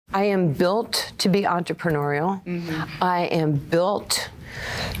I am built to be entrepreneurial. I am built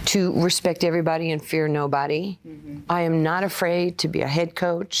to respect everybody and fear nobody. I am not afraid to be a head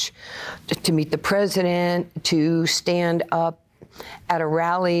coach, to meet the president, to stand up at a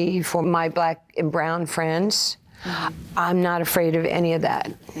rally for my black and brown friends. I'm not afraid of any of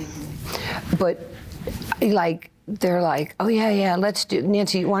that. But like, they're like, oh yeah, let's do,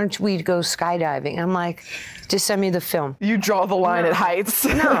 Nancy, why don't we go skydiving? I'm like, just send me the film. You draw the line at heights.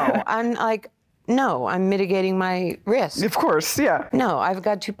 No, I'm like, no, I'm mitigating my risk. Of course, yeah. No, I've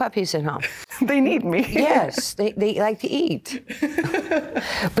got 2 puppies at home. They need me. Yes, they like to eat.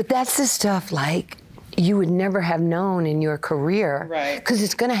 But that's the stuff like you would never have known in your career. Right. Because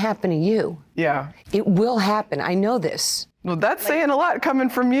it's gonna happen to you. Yeah. It will happen, I know this. Well, that's saying a lot coming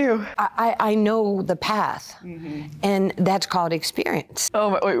from you. I know the path, and that's called experience.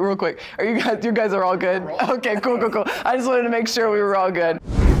 Oh, wait, real quick. Are you guys are all good? Okay, cool. I just wanted to make sure we were all good.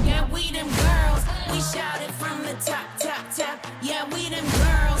 Yeah, we them girls, we shout it from the top. Yeah, we them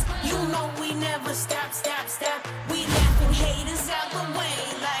girls, you know we never stop. We laughing haters out the way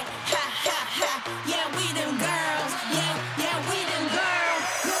like ha. Yeah, we them girls, yeah, we them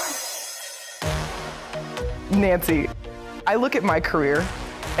girls. Nancy, I look at my career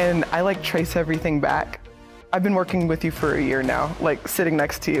and I like trace everything back. I've been working with you for a year now, like sitting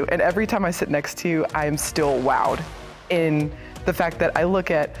next to you, and every time I sit next to you, I am still wowed in the fact that I look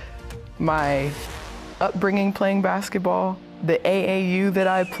at my upbringing playing basketball, the AAU that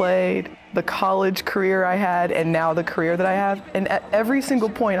I played, the college career I had, and now the career that I have. And at every single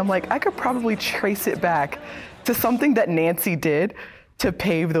point, I'm like, I could probably trace it back to something that Nancy did to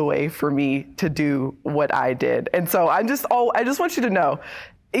pave the way for me to do what I did. And so I just want you to know,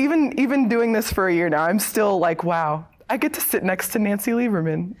 even doing this for a year now, I'm still like, wow, I get to sit next to Nancy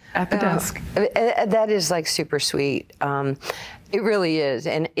Lieberman at the desk. That is like super sweet. It really is,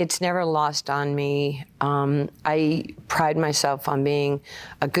 and it's never lost on me. I pride myself on being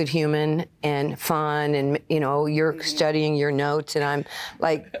a good human and fun, and you're studying your notes, and I'm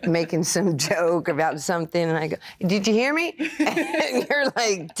like making some joke about something, and I go, "Did you hear me?" And you're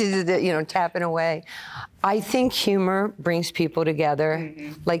like, tapping away. I think humor brings people together.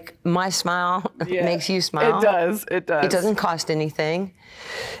 Like my smile makes you smile. It does. It does. It doesn't cost anything,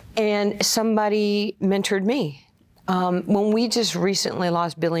 and somebody mentored me. When we just recently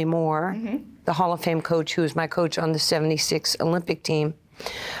lost Billy Moore, the Hall of Fame coach, who was my coach on the '76 Olympic team,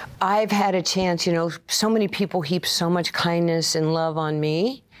 I've had a chance, so many people heap so much kindness and love on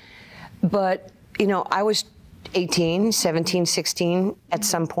me. But, I was 18, 17, 16 at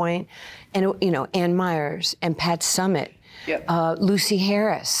some point, and, Ann Myers and Pat Summitt, Lucy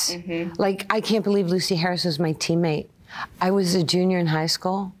Harris. Like, I can't believe Lucy Harris was my teammate. I was a junior in high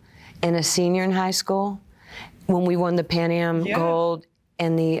school and a senior in high school when we won the Pan Am gold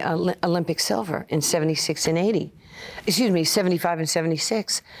and the Olympic silver in '76 and '80. Excuse me, '75 and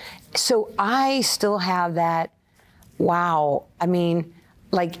 '76. So I still have that, wow. I mean,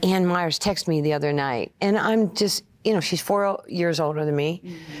 like Ann Myers texted me the other night, and I'm just, she's 4 years older than me.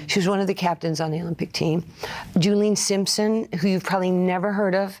 She was one of the captains on the Olympic team. Julene Simpson, who you've probably never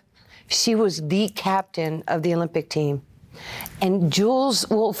heard of, she was the captain of the Olympic team. And Jules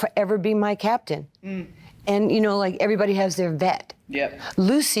will forever be my captain. And, like everybody has their vet.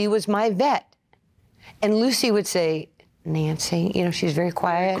 Lucy was my vet. And Lucy would say, Nancy, she's very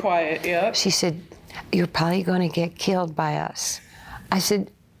quiet. She said, you're probably going to get killed by us. I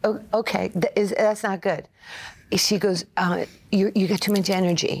said, okay, that's not good. She goes, you got too much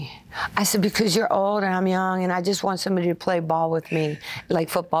energy. I said, because you're old and I'm young and I just want somebody to play ball with me, like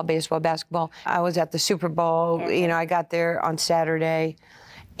football, baseball, basketball. I was at the Super Bowl, I got there on Saturday,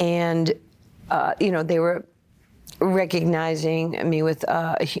 and they were recognizing me with,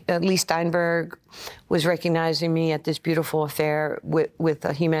 Lee Steinberg was recognizing me at this beautiful affair with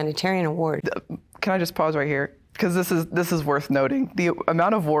a humanitarian award. Can I just pause right here? Because this is worth noting. The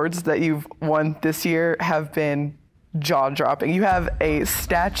amount of awards that you've won this year have been jaw-dropping. You have a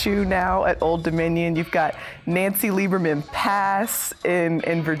statue now at Old Dominion. You've got Nancy Lieberman Pass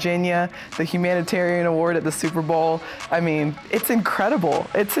in Virginia, the humanitarian award at the Super Bowl. I mean, it's incredible.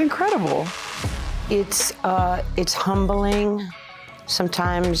 It's incredible. It's humbling.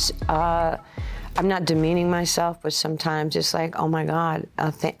 Sometimes I'm not demeaning myself, but sometimes it's like, oh my God,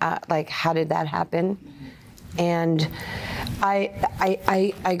 like how did that happen? And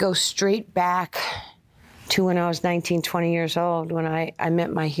I go straight back to when I was 19, 20 years old, when I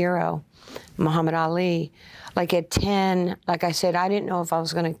met my hero, Muhammad Ali. Like at 10, like I said, I didn't know if I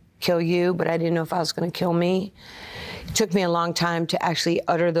was going to kill you, but I didn't know if I was going to kill me. It took me a long time to actually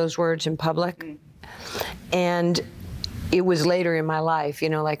utter those words in public. And it was later in my life,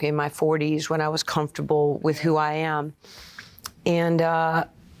 like in my 40s when I was comfortable with who I am. And I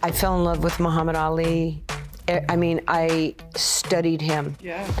fell in love with Muhammad Ali. I mean, I studied him,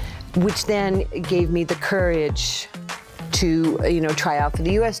 which then gave me the courage to, try out for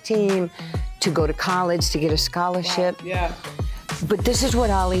the U.S. team, to go to college, to get a scholarship. Wow. Yeah. But this is what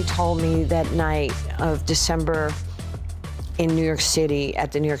Ali told me that night of December in New York City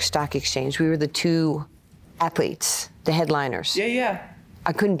at the New York Stock Exchange. We were the two athletes, the headliners. Yeah.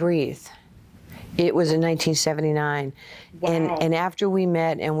 I couldn't breathe. It was in 1979. Wow. And after we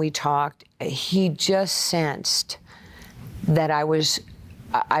met and we talked, he just sensed that I was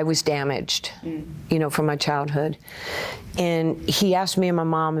damaged, from my childhood. And he asked me and my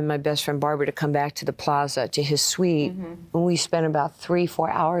mom and my best friend Barbara to come back to the plaza, to his suite. And we spent about 3-4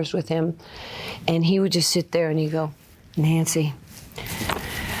 hours with him. And he would just sit there and he'd go, Nancy,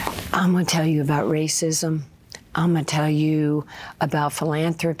 I'm gonna tell you about racism. I'm gonna tell you about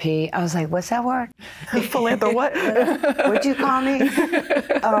philanthropy. I was like, what's that word? Philanthropy what? What'd you call me?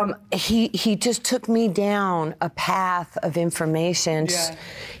 He just took me down a path of information. Yeah.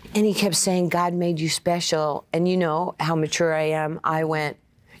 And he kept saying, God made you special. And you know how mature I am. I went,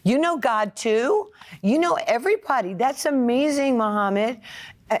 you know God too? You know everybody. That's amazing, Muhammad.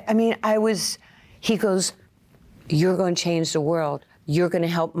 He goes, you're going to change the world. You're going to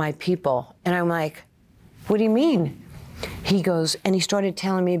help my people. And I'm like, what do you mean? He goes, and he started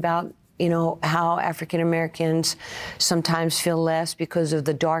telling me about, how African Americans sometimes feel less because of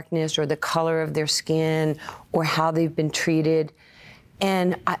the darkness or the color of their skin or how they've been treated.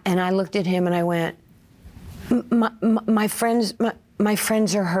 And I looked at him and I went, my friends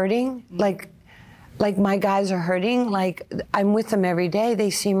are hurting. Like my guys are hurting. Like I'm with them every day.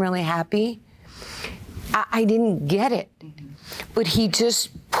 They seem really happy. I didn't get it. But he just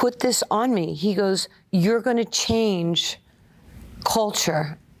put this on me. He goes, you're going to change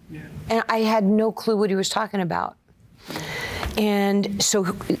culture. Yeah. And I had no clue what he was talking about. And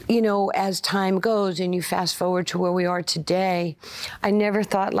so, as time goes and you fast forward to where we are today, I never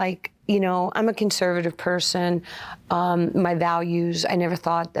thought I'm a conservative person, my values, I never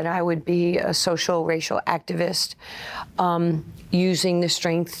thought that I would be a social, racial activist, using the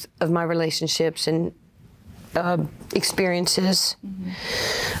strength of my relationships and experiences,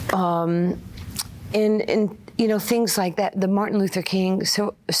 and things like that. The Martin Luther King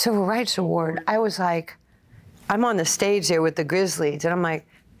Civil Rights Award. I was like, I'm on the stage there with the Grizzlies, and I'm like,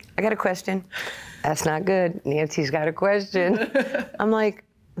 I got a question. That's not good. Nancy's got a question. I'm like,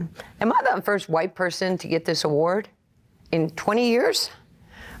 am I the first white person to get this award in 20 years?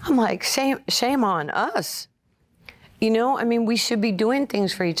 I'm like, shame on us. We should be doing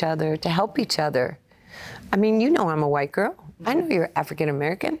things for each other to help each other. I'm a white girl. I know you're African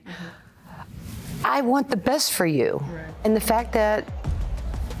American. I want the best for you. Right. And the fact that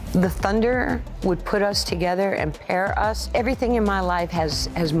the thunder would put us together and pair us. Everything in my life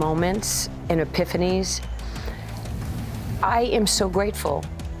has moments and epiphanies. I am so grateful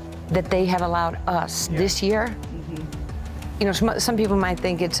that they have allowed us this year. Some people might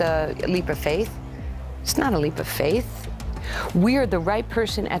think it's a leap of faith. It's not a leap of faith. We are the right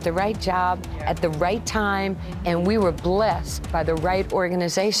person at the right job at the right time, and we were blessed by the right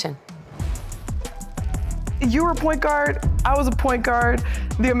organization. You were a point guard, I was a point guard.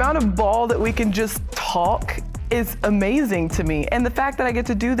 The amount of ball that we can just talk is amazing to me. And the fact that I get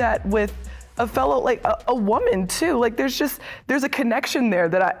to do that with a fellow, a woman too, there's a connection there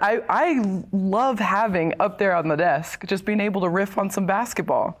that I love having up there on the desk, just being able to riff on some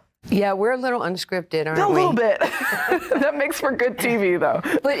basketball. Yeah, we're a little unscripted, aren't we? A little bit. That makes for good TV, though.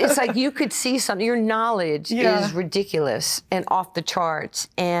 But it's like you could see something. Your knowledge is ridiculous and off the charts.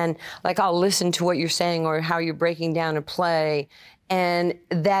 And I'll listen to what you're saying or how you're breaking down a play. And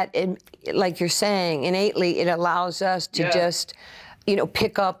that, like you're saying, innately, it allows us to just,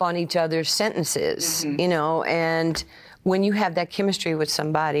 pick up on each other's sentences, and when you have that chemistry with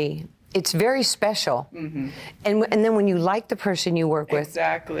somebody, it's very special. And then when you like the person you work with.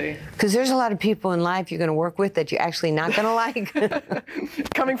 Exactly. Because there's a lot of people in life you're going to work with that you're actually not going to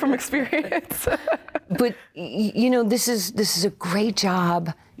like. Coming from experience. But, this is a great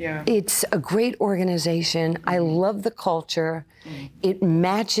job. Yeah. It's a great organization. I love the culture. It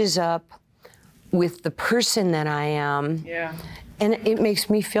matches up with the person that I am. Yeah. And it makes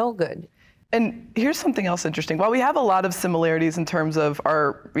me feel good. And here's something else interesting. While we have a lot of similarities in terms of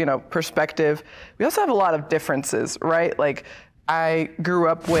our, perspective, we also have a lot of differences, right? I grew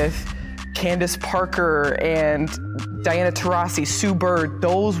up with Candace Parker and Diana Taurasi, Sue Bird.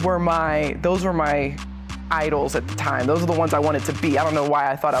 Those were my idols at the time. Those are the ones I wanted to be. I don't know why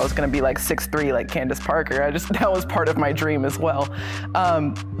I thought I was going to be like 6'3", like Candace Parker. That was part of my dream as well.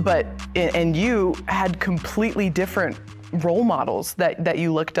 And you had completely different role models that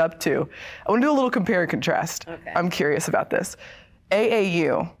you looked up to. I want to do a little compare and contrast. Okay. I'm curious about this.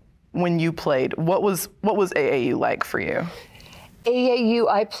 AAU, when you played, what was AAU like for you? AAU,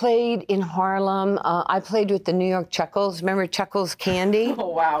 I played in Harlem. I played with the New York Chuckles. Remember Chuckles candy? Oh,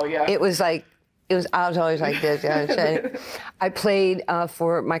 wow, yeah. I was always like this. I played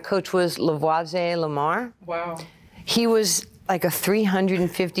for, my coach was Lavoisier Lamar. Wow. He was like a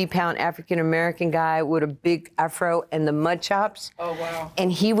 350-pound African-American guy with a big afro and the mud chops. Oh, wow.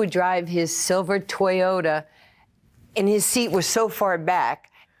 And he would drive his silver Toyota, and his seat was so far back.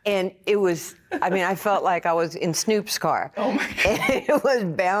 And it was, I felt like I was in Snoop's car. Oh, my God. And it was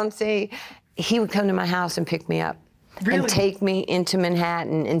bouncy. He would come to my house and pick me up. Really? And take me into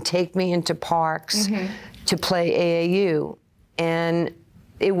Manhattan and take me into parks to play AAU. And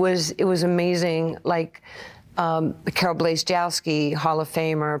it was amazing. Like Carol Blazejowski, Hall of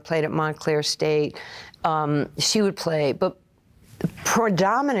Famer, played at Montclair State. She would play, but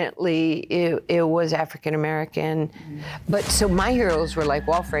predominantly it was African American. But so my heroes were like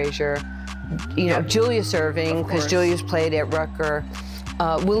Walt Frazier, Julius Erving, because Julius played at Rutgers.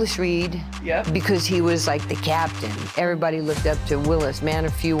 Willis Reed, because he was like the captain. Everybody looked up to Willis, man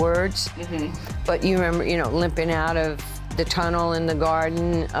of few words. But you remember, limping out of the tunnel in the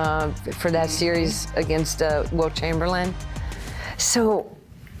Garden for that series against Wilt Chamberlain. So,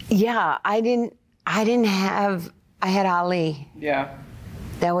 yeah, I had Ali. Yeah.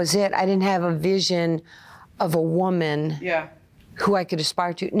 That was it. I didn't have a vision of a woman. Yeah. Who I could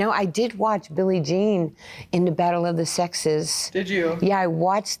aspire to. Now, I did watch Billie Jean in the Battle of the Sexes. Did you? Yeah, I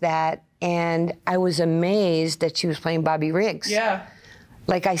watched that, and I was amazed that she was playing Bobby Riggs. Yeah.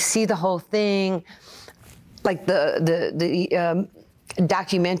 Like, I see the whole thing, like the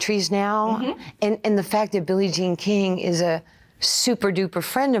documentaries now, and the fact that Billie Jean King is a super duper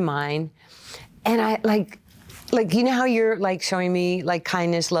friend of mine, and I like how you're like showing me like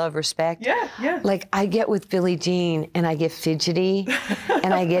kindness, love, respect. Yeah, yeah. Like I get with Billie Jean and I get fidgety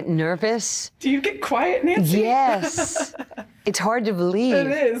and I get nervous. Do you get quiet, Nancy? Yes. It's hard to believe. It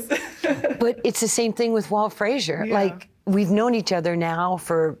is. But it's the same thing with Walt Frazier. Yeah. Like we've known each other now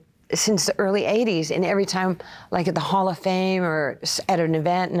since the early 80s, and every time like at the Hall of Fame or at an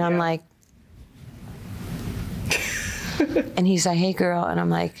event, and I'm like, and he's like, hey girl, and I'm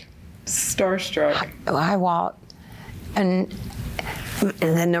like, starstruck. Hi, Walt. And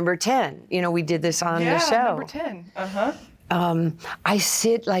then number 10, we did this on the show. Yeah, number 10. I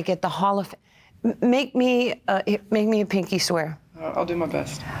sit like at the Hall of Fame. Make me a pinky swear. I'll do my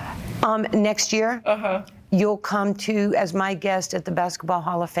best. Next year, you'll come as my guest at the Basketball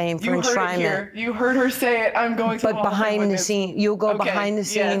Hall of Fame for enshrinement. You heard her say it. I'm going to the Hall of Fame. But behind the scenes, you'll go behind the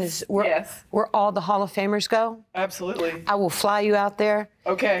scenes where all the Hall of Famers go. Absolutely. I will fly you out there.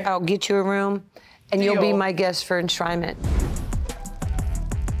 Okay. I'll get you a room, and you'll be my guest for enshrinement.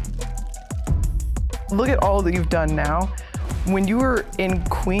 Look at all that you've done now. When you were in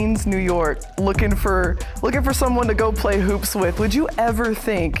Queens, New York, looking for someone to go play hoops with, would you ever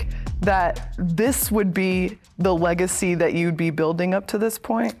think that this would be the legacy that you'd be building up to this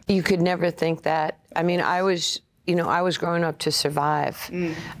point? You could never think that. I mean, I was growing up to survive.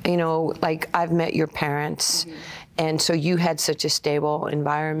 Like I've met your parents, and so you had such a stable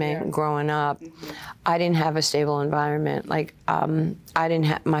environment growing up. I didn't have a stable environment. Like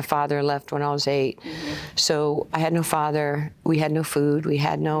my father left when I was 8. So I had no father, we had no food, we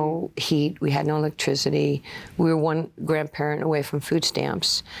had no heat, we had no electricity. We were one grandparent away from food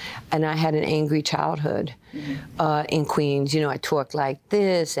stamps. And I had an angry childhood in Queens. I talked like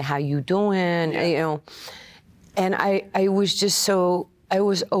this, how you doing, And I was just I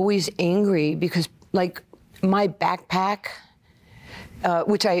was always angry because like my backpack,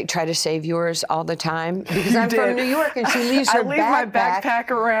 which I try to save yours all the time because I'm from New York and she leaves her backpack. I leave my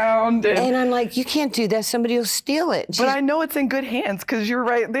backpack around. And I'm like, you can't do that. Somebody will steal it. But I know it's in good hands because you're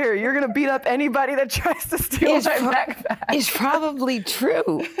right there. You're going to beat up anybody that tries to steal my backpack. It's probably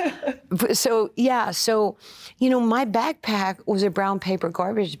true. So, yeah. So, my backpack was a brown paper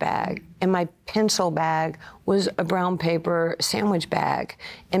garbage bag and my pencil bag was a brown paper sandwich bag.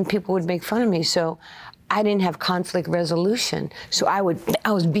 And people would make fun of me. So I didn't have conflict resolution. So I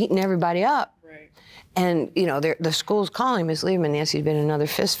was beating everybody up. Right. And, the school's calling, Miss Lieberman, Nancy's been in another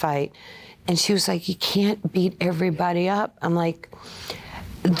fist fight. And she was like, you can't beat everybody up. I'm like,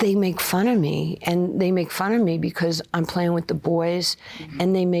 they make fun of me. And they make fun of me because I'm playing with the boys.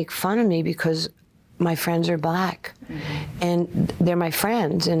 And they make fun of me because my friends are black. And they're my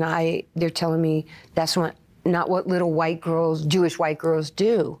friends. And they're telling me that's what not what little white girls, Jewish white girls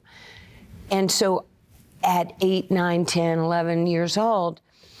do. And so at 8, 9, 10, 11 years old,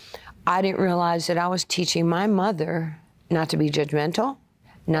 I didn't realize that I was teaching my mother not to be judgmental,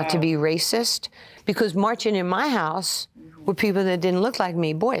 not to be racist, because marching in my house were people that didn't look like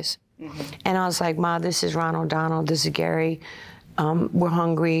me, boys. And I was like, Ma, this is Ronald Donald, this is Gary. We're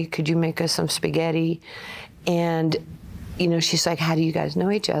hungry, could you make us some spaghetti? And, you know, she's like, how do you guys know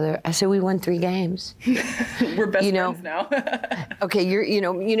each other? I said, we won 3 games. We're best friends now. Okay, you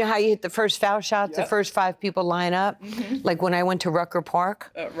know how you hit the first foul shots, the first 5 people line up? Like when I went to Rucker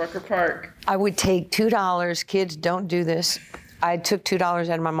Park. Rucker Park. I would take $2, kids, don't do this. I took $2 out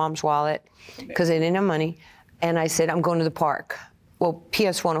of my mom's wallet because I didn't have money. And I said, I'm going to the park. Well,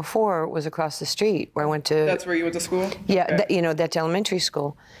 PS 104 was across the street where I went to. That's where you went to school? Yeah, Okay. you know, that's elementary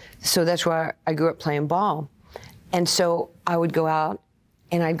school. So that's where I grew up playing ball. And so I would go out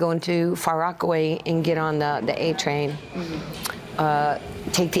and I'd go into Far Rockaway and get on the A train,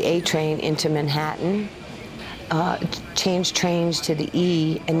 take the A train into Manhattan, change trains to the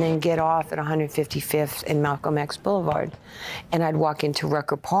E, and then get off at 155th and Malcolm X Boulevard. And I'd walk into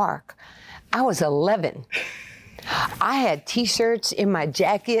Rucker Park. I was 11. I had T-shirts in my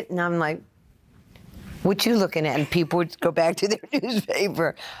jacket, and I'm like, what you looking at? And people would go back to their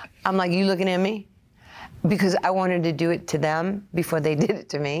newspaper. I'm like, you looking at me? Because I wanted to do it to them before they did it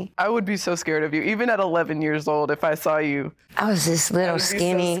to me. I would be so scared of you, even at 11 years old, if I saw you. I was this little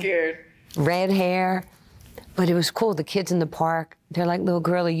skinny, so scared. red hair, but it was cool. The kids in the park, they're like, little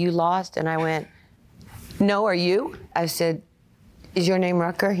girl, are you lost? And I went, no, are you? I said, is your name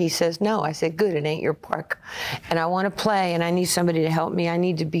Rucker? He says, no. I said, good, it ain't your park. And I want to play, and I need somebody to help me. I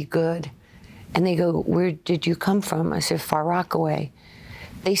need to be good. And they go, where did you come from? I said, Far Rockaway.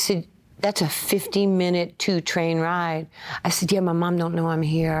 They said, that's a 50-minute 2-train ride. I said, yeah, my mom don't know I'm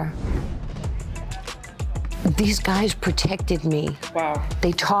here. These guys protected me. Wow.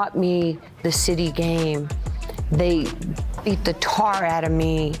 They taught me the city game. They beat the tar out of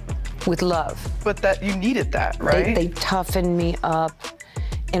me with love. But that you needed that, right? They toughened me up,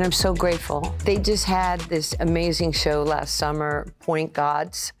 and I'm so grateful. They just had this amazing show last summer, Point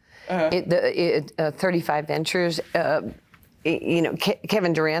Gods, 35 Ventures, you know,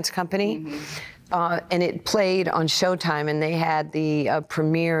 Kevin Durant's company, and it played on Showtime, and they had the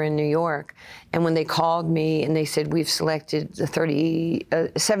premiere in New York. And when they called me and they said, we've selected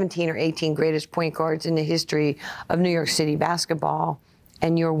the 17 or 18 greatest point guards in the history of New York City basketball,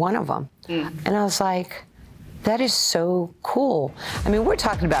 and you're one of them. And I was like, that is so cool. I mean, we're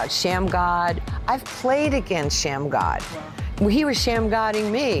talking about Shamgod. I've played against Shamgod. Well, he was Shamgodding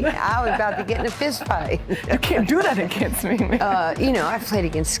me. I was about to get in a fist fight. You can't do that against me. You know, I've played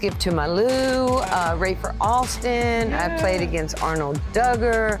against Skip to Malou, Rafer Alston. I've played against Arnold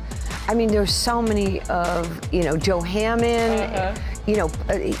Duggar. I mean, there's so many of, you know, Joe Hammond. You know,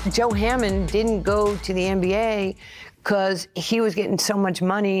 Joe Hammond didn't go to the NBA because he was getting so much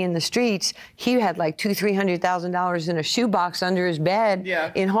money in the streets. He had like $200,000-300,000 in a shoebox under his bed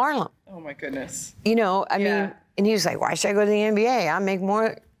in Harlem. Oh my goodness. You know, I mean, and he was like, why should I go to the NBA? I make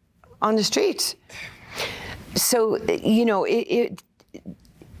more on the streets. So, you know, it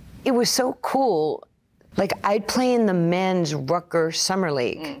was so cool. Like, I'd play in the men's Rucker Summer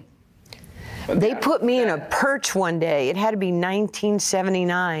League. They put me in a perch one day. It had to be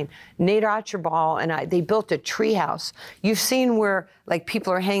 1979. Nate Archibald and they built a tree house. You've seen where, like,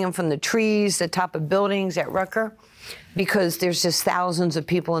 people are hanging from the trees, the top of buildings at Rucker, because there's just thousands of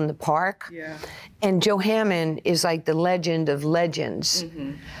people in the park. Yeah. And Joe Hammond is like the legend of legends.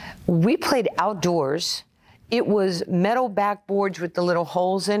 We played outdoors. It was metal backboards with the little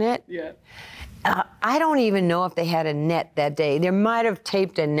holes in it. Yeah. I don't even know if they had a net that day. They might have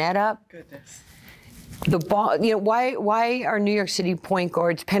taped a net up. Goodness. The ball, you know, why are New York City point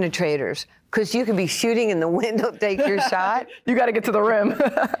guards penetrators? Because you could be shooting and the wind will take your shot. You got to get to the rim.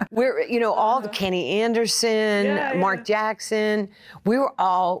 We're, you know, all the Kenny Anderson, Mark Jackson, we were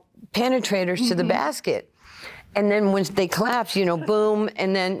all penetrators to the basket. And then when they collapse, you know, boom,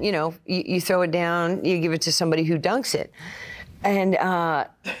 and then, you know, you throw it down, you give it to somebody who dunks it. And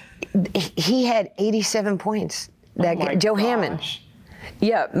he had 87 points. That guy, Joe Hammond.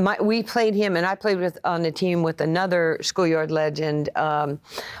 Yeah, we played him, and I played on the team with another schoolyard legend,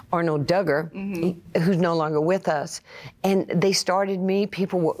 Arnold Duggar, who's no longer with us. And they started me.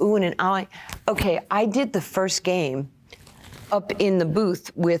 People were oohing and ahhing. Okay, I did the first game up in the booth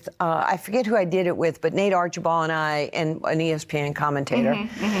with, I forget who I did it with, but Nate Archibald and I, and an ESPN commentator.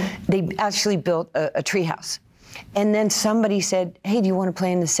 They actually built a treehouse. And then somebody said, hey, do you want to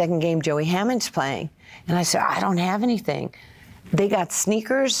play in the second game Joey Hammond's playing? And I said, I don't have anything. They got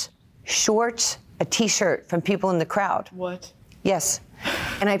sneakers, shorts, a T-shirt from people in the crowd. What? Yes.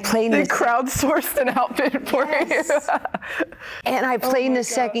 And I played in They the crowdsourced an outfit for Yes. you. And I played in the God.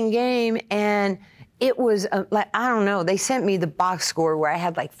 second game, and it was like, I don't know, they sent me the box score where I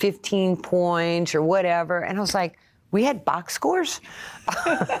had like 15 points or whatever. And I was like, we had box scores?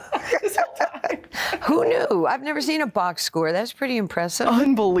 Who knew? I've never seen a box score. That's pretty impressive.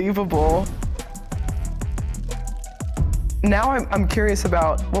 Unbelievable. Now I'm curious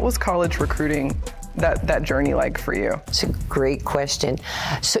about, what was college recruiting, that journey like for you? It's a great question.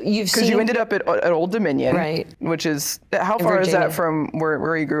 So you've seen. Because you ended up at Old Dominion, Right. Which is, how far is Virginia. that from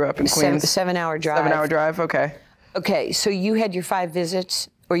where you grew up in Queens? 7-hour drive. 7-hour drive, okay. Okay, so you had your 5 visits,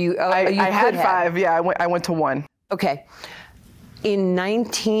 or you? I you had could have. 5, yeah, I went to 1. Okay. In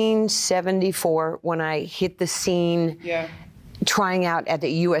 1974, when I hit the scene, trying out at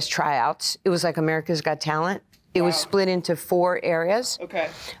the U.S. tryouts, it was like America's Got Talent. It was split into 4 areas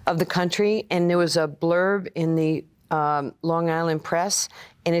of the country, and there was a blurb in the Long Island Press,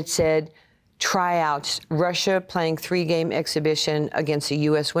 and it said, tryouts, Russia playing 3-game exhibition against the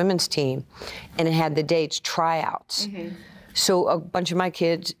U.S. women's team, and it had the dates, tryouts. So a bunch of my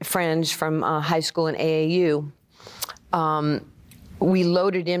friends from high school and AAU, we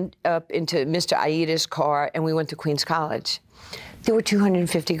loaded him up into Mr. Aida's car, and we went to Queens College. There were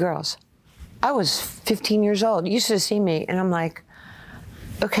 250 girls. I was 15 years old. You should have seen me, and I'm like,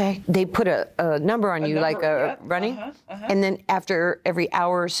 okay. They put a number on you, like a running, and then after every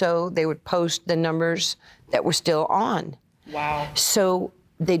hour or so, they would post the numbers that were still on. Wow. So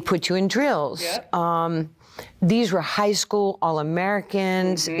they'd put you in drills. These were high school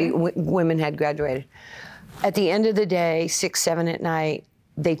All-Americans. Women had graduated. At the end of the day, 6, 7 at night,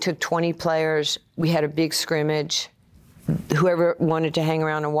 they took 20 players. We had a big scrimmage. Whoever wanted to hang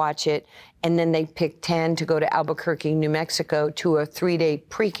around and watch it. And then they picked 10 to go to Albuquerque, New Mexico, to a 3-day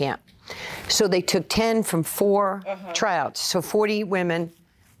pre-camp. So they took 10 from 4 tryouts. So 40 women.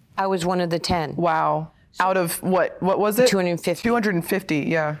 I was one of the 10. Wow. Out of what was it? 250. 250,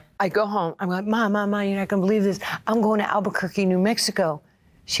 yeah. I go home. I'm like, Mom, you're not going to believe this. I'm going to Albuquerque, New Mexico.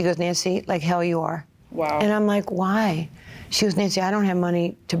 She goes, Nancy, like hell you are. Wow. And I'm like, why? She goes, Nancy, I don't have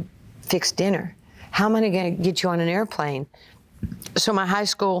money to fix dinner. How am I going to get you on an airplane? So my high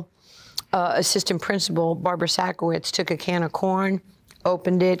school assistant principal, Barbara Sakowitz, took a can of corn,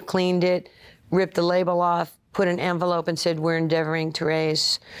 opened it, cleaned it, ripped the label off, put an envelope and said, we're endeavoring to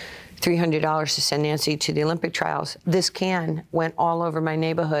raise $300 to send Nancy to the Olympic trials. This can went all over my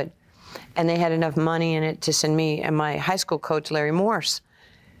neighborhood, and they had enough money in it to send me and my high school coach, Larry Morse.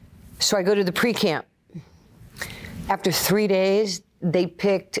 So I go to the pre-camp. After 3 days, they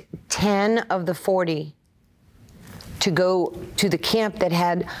picked 10 of the 40 to go to the camp that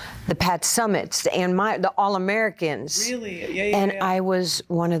had the Pat Summits and the All-Americans. Really? Yeah, and I was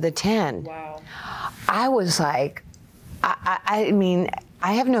one of the 10. Wow. I was like, I mean,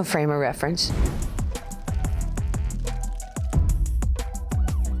 I have no frame of reference.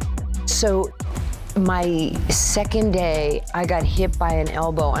 So my second day, I got hit by an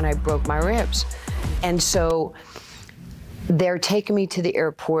elbow and I broke my ribs. And so they're taking me to the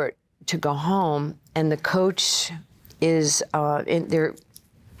airport to go home, and the coach is, they're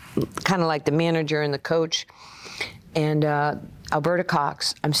kind of like the manager and the coach, and Alberta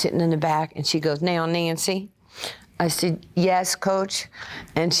Cox. I'm sitting in the back, and she goes, now, Nancy. I said, yes, coach.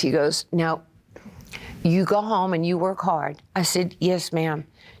 And she goes, now, you go home and you work hard. I said, yes, ma'am.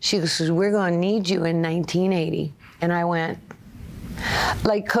 She goes, we're going to need you in 1980. And I went,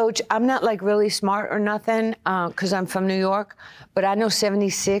 like, coach, I'm not like really smart or nothing, because I'm from New York, but I know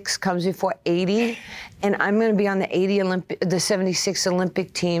 76 comes before 80, and I'm going to be on the 76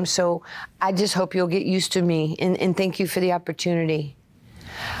 Olympic team, so I just hope you'll get used to me, and thank you for the opportunity.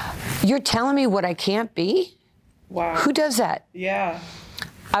 You're telling me what I can't be? Wow. Who does that? Yeah.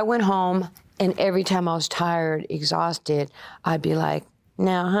 I went home, and every time I was tired, exhausted, I'd be like,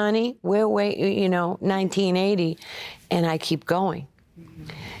 now, honey, we'll wait, 1980, and I keep going.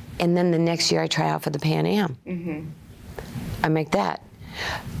 And then the next year I try out for the Pan Am. I make that.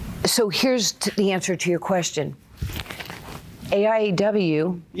 So here's the answer to your question.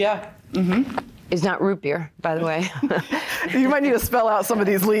 AIAW is not root beer, by the way. You might need to spell out some of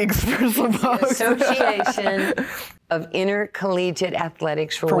these leagues for some folks. Association of Intercollegiate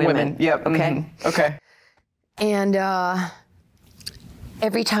Athletics for Women. Yep. Okay. Okay. And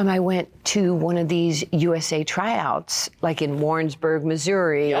every time I went to one of these USA tryouts, like in Warrensburg,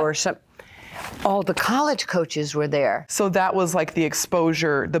 Missouri, or some, all the college coaches were there. So that was like the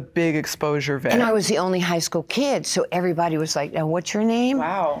exposure, the big exposure event. And I was the only high school kid, so everybody was like, now what's your name?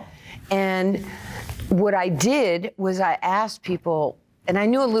 Wow. And what I did was I asked people, and I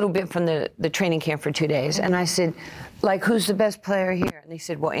knew a little bit from the training camp for 2 days. And I said, like, who's the best player here? And they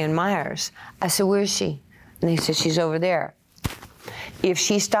said, well, Ann Myers. I said, where is she? And they said, she's over there. If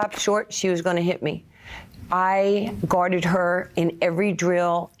she stopped short, she was going to hit me. I guarded her in every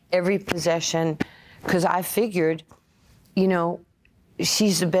drill, every possession, because I figured, you know,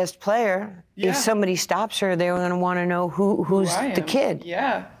 she's the best player. Yeah. If somebody stops her, they're going to want to know who's the kid.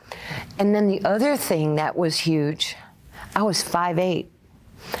 Yeah. And then the other thing that was huge, I was 5'8",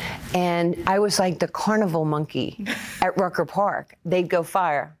 and I was like the carnival monkey at Rucker Park. They'd go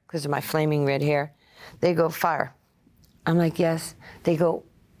fire, because of my flaming red hair. They go fire. I'm like, yes. They go,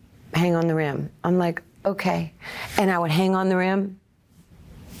 hang on the rim. I'm like, okay. And I would hang on the rim.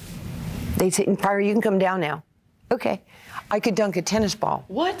 They'd say, fire, you can come down now. Okay. I could dunk a tennis ball.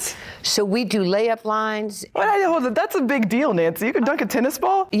 What? So we do layup lines. That's a big deal, Nancy. You could dunk a tennis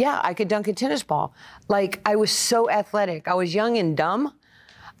ball? Yeah, I could dunk a tennis ball. Like, I was so athletic. I was young and dumb.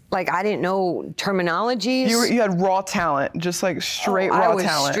 Like, I didn't know terminologies. You had raw talent, just like straight raw talent.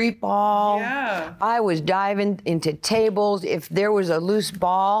 I was street ball. Yeah. I was diving into tables. If there was a loose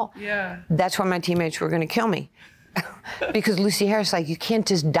ball, that's when my teammates were going to kill me. Because Lucy Harris, like, you can't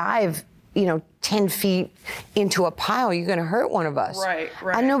just dive, you know, 10 feet into a pile. You're going to hurt one of us. Right.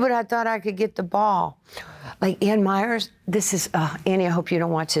 I know, but I thought I could get the ball. Like Ann Myers, this is, Annie, I hope you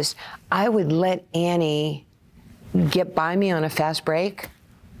don't watch this. I would let Annie get by me on a fast break.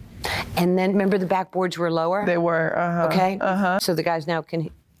 And then, remember the backboards were lower? They were, Okay? So the guys now can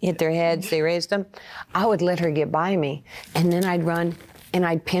hit their heads, they raised them. I would let her get by me, and then I'd run, and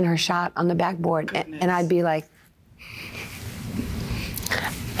I'd pin her shot on the backboard, and I'd be like,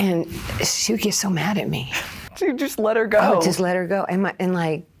 and she would get so mad at me. So you just let her go? I would just let her go, and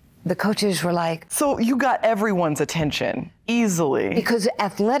like, the coaches were like... So you got everyone's attention easily. Because of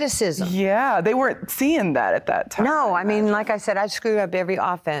athleticism. Yeah, they weren't seeing that at that time. No, I mean, like I said, I screwed up every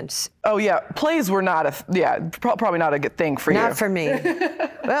offense. Oh, yeah, plays were not probably not a good thing for you. Not for me.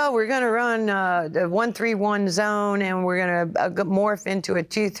 Well, we're going to run the 1-3-1 zone, and we're going to morph into a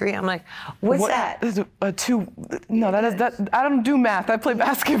 2-3. I'm like, what's that? A 2, no, that I don't do math. I play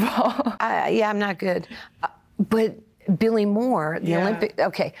basketball. Yeah, I'm not good. But... Billy Moore, the Olympic,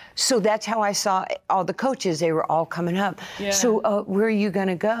 okay, so that's how I saw all the coaches. They were all coming up. Yeah. So where are you going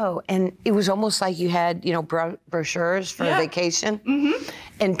to go? And it was almost like you had, you know, brochures for vacation.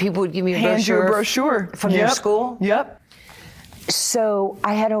 And people would give me a brochure from their school. Yep. So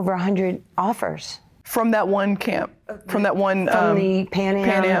I had over 100 offers. From that one camp? From that one... From the Pan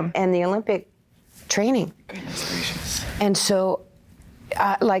Am and the Olympic training. Goodness gracious. And so,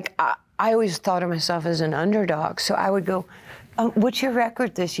 I always thought of myself as an underdog, so I would go, what's your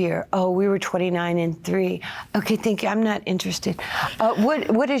record this year? Oh, we were 29-3. Okay, thank you, I'm not interested.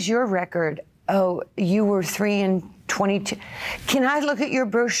 What is your record? Oh, you were 3-22. Can I look at your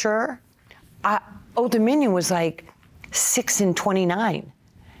brochure? Old Dominion was like 6-29.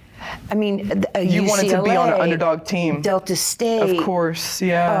 I mean, you UCLA, wanted to be on an underdog team. Delta State. Of course,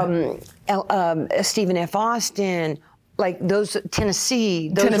 yeah. Stephen F. Austin, like those, Tennessee,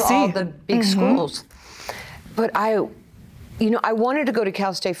 those are all the big schools. But I wanted to go to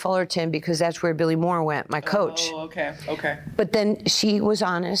Cal State Fullerton because that's where Billy Moore went, my coach. Oh, okay. But then she was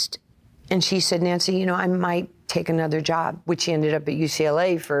honest, and she said, Nancy, you know, I might take another job, which she ended up at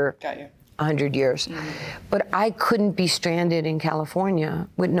UCLA for 100 years. But I couldn't be stranded in California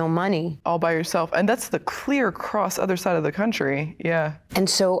with no money. All by yourself, and that's the clear across other side of the country, yeah. And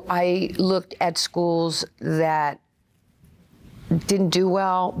so I looked at schools that didn't do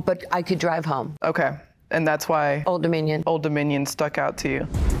well, but I could drive home. Okay, and that's why Old Dominion. Old Dominion stuck out to you.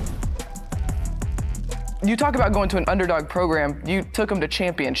 You talk about going to an underdog program. You took them to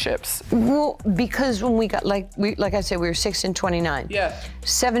championships. Well, because when we got, like I said, we were 6-29. Yeah.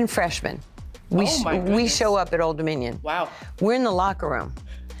 7 freshmen. We show up at Old Dominion. Wow. We're in the locker room,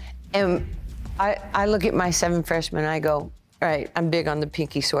 and I look at my 7 freshmen and I go, all right, I'm big on the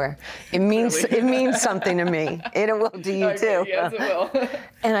pinky swear. It means something to me. It will to you too. Yes, it will.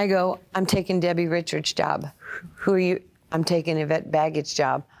 And I go, I'm taking Debbie Richards' job. Who are you? I'm taking Yvette Baggett's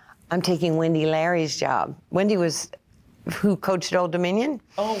job. I'm taking Wendy Larry's job. Wendy was who coached at Old Dominion.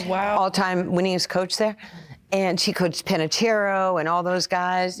 Oh, wow. All-time winningest coach there. And she coached Panachero and all those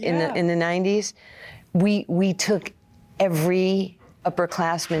guys in the 90s. We took every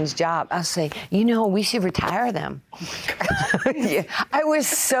upperclassman's job. I'll say, you know, we should retire them. Oh my God. I was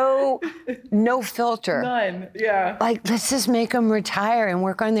so no filter. None, yeah. Like, let's just make them retire and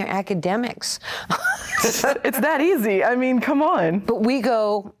work on their academics. It's that easy. I mean, come on. But we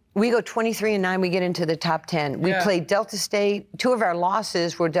go 23-9, we get into the top 10. We played Delta State. 2 of our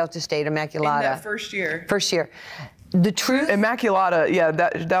losses were Delta State, Immaculata. In that first year. First year. The truth? Immaculata, yeah,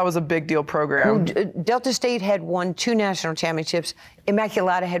 that was a big deal program. Delta State had won 2 national championships.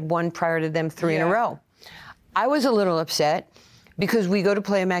 Immaculata had won prior to them 3 in a row. I was a little upset because we go to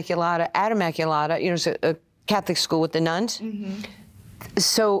play Immaculata at Immaculata, you know, it's a Catholic school with the nuns.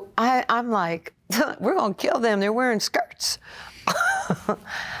 So I'm like, we're going to kill them. They're wearing skirts.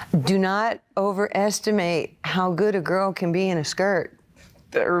 Do not overestimate how good a girl can be in a skirt.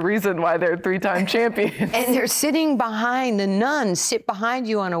 The reason why they're 3-time champions. And they're sitting behind, the nuns sit behind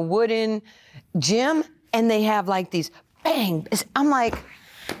you on a wooden gym, and they have like these bang. I'm like,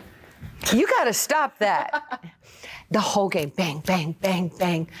 you got to stop that. The whole game, bang, bang, bang,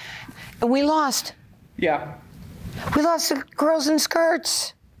 bang. And we lost. Yeah. We lost the girls in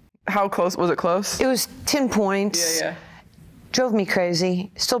skirts. How close? Was it close? It was 10 points. Yeah. Drove me crazy.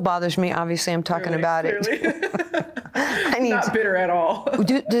 Still bothers me. Obviously, I'm talking about it. I need Not bitter at all.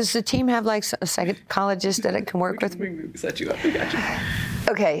 Does the team have like a psychologist that it can work with? We can set you up. We got you.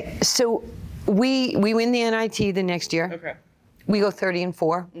 Okay, so we win the NIT the next year. Okay. We go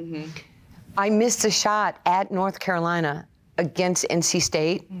 30-4. I missed a shot at North Carolina against NC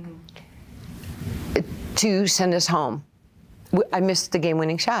State to send us home. I missed the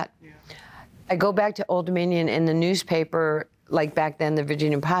game-winning shot. Yeah. I go back to Old Dominion, and the newspaper, like back then, the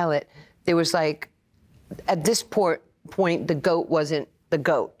Virginia Pilot, there was like, at this point, the GOAT wasn't the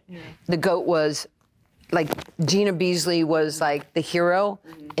GOAT. The GOAT was, like, Gina Beasley was like the hero,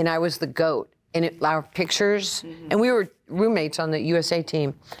 and I was the GOAT. And our pictures, and we were roommates on the USA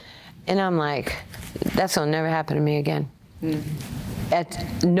team. And I'm like, that's gonna never happen to me again.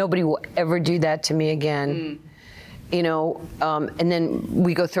 Nobody will ever do that to me again. You know, and then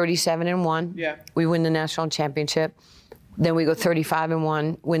we go 37-1. Yeah. We win the national championship. Then we go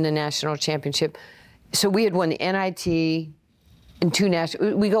 35-1, win the national championship. So we had won the NIT and 2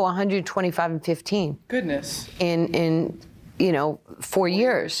 national. We go 125-15. Goodness. In you know, 4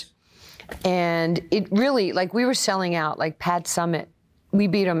 years. And it really, like, we were selling out, like Pat Summitt. We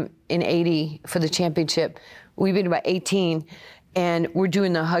beat them in 80 for the championship. We beat them by 18, and we're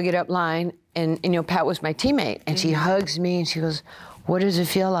doing the hug it up line. And you know, Pat was my teammate, and she hugs me and she goes, "What does it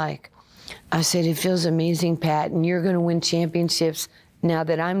feel like?" I said, "It feels amazing, Pat, and you're gonna win championships now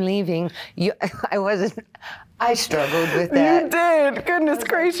that I'm leaving." I struggled with that. You did, goodness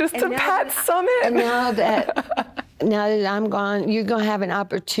gracious, to Pat Summitt. And now that I'm gone, you're gonna have an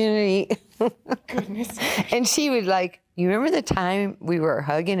opportunity. Goodness. And she was like, "You remember the time we were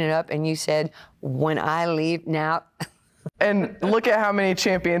hugging it up and you said, when I leave now?" And look at how many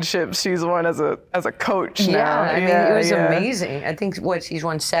championships she's won as a coach now. Yeah, I mean, it was amazing. I think, she's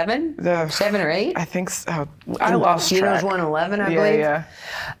won 7? 7 or 8? I think so. I lost track. Gino's won 11, I believe. Yeah.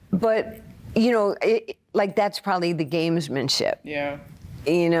 But, you know, like, that's probably the gamesmanship. Yeah.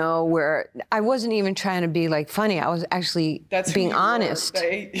 You know, where I wasn't even trying to be, like, funny. I was actually being honest.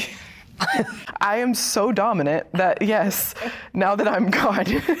 I am so dominant that, yes, now that I'm gone,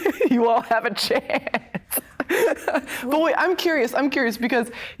 you all have a chance. But wait, I'm curious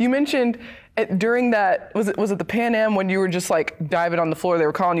because you mentioned during that, was it the Pan Am when you were just like diving on the floor, they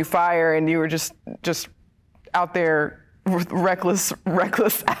were calling you fire and you were just out there with reckless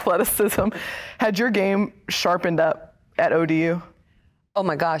athleticism. Had your game sharpened up at ODU? Oh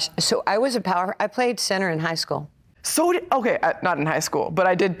my gosh. So I played center in high school. So not in high school, but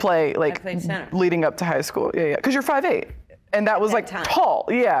I did play like leading up to high school. Yeah. Because you're 5'8", and that was like tall.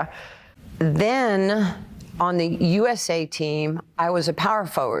 Yeah. Then on the USA team, I was a power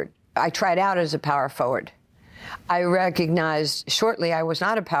forward. I tried out as a power forward. I recognized shortly I was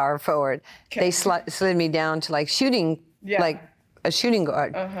not a power forward. Okay. They slid me down to like shooting, like a shooting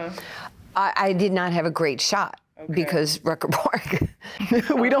guard. I did not have a great shot. Okay. Because Rucker Park.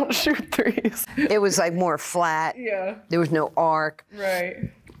 We don't shoot threes. It was like more flat. Yeah. There was no arc.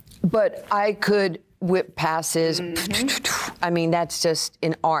 Right. But I could whip passes. I mean, that's just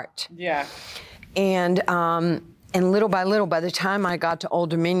an art. Yeah. And little by little, by the time I got to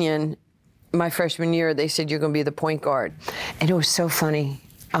Old Dominion, my freshman year, they said, "You're going to be the point guard." And it was so funny.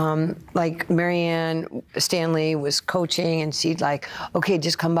 Like Marianne Stanley was coaching, and she'd like, "Okay,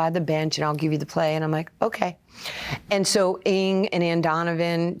 just come by the bench and I'll give you the play." And I'm like, "Okay." And so Ing and Ann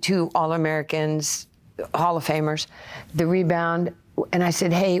Donovan, 2 All-Americans, Hall of Famers, the rebound. And I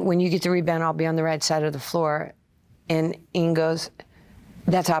said, "Hey, when you get the rebound, I'll be on the right side of the floor." And Ing goes,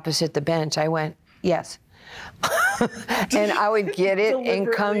 "That's opposite the bench." I went, "Yes." And I would get it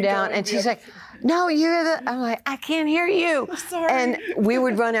and come down, and she's like, "No, you're the," I'm like, "I can't hear you." Sorry. And we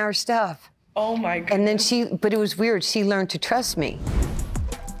would run our stuff. Oh my goodness. And then but it was weird, she learned to trust me.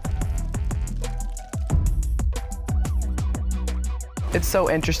 It's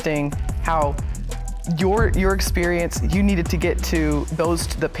so interesting how your experience, you needed to get to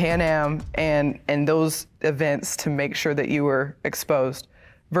the Pan Am and those events to make sure that you were exposed,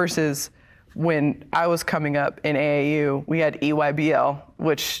 versus when I was coming up in AAU, we had EYBL,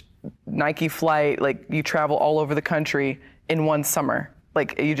 which Nike flight, like you travel all over the country in one summer.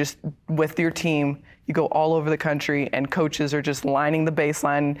 Like you just, with your team, you go all over the country and coaches are just lining the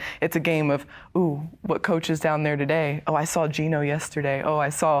baseline. It's a game of, ooh, what coach is down there today? Oh, I saw Gino yesterday. Oh, I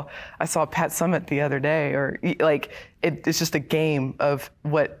saw Pat Summitt the other day. Or like, it's just a game of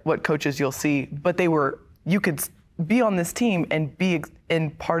what coaches you'll see. But you could be on this team and be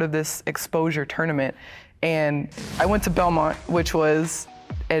in part of this exposure tournament. And I went to Belmont, which was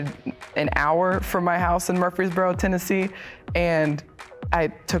an hour from my house in Murfreesboro, Tennessee. And I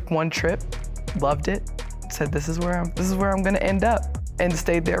took one trip, loved it, said this is where I'm gonna end up, and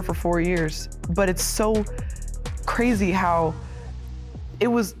stayed there for 4 years. But it's so crazy how it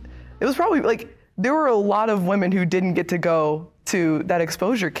was probably like, there were a lot of women who didn't get to go to that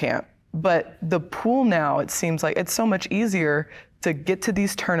exposure camp. But the pool now, it seems like it's so much easier to get to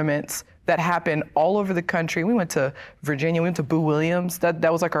these tournaments that happen all over the country. We went to Virginia, we went to Boo Williams.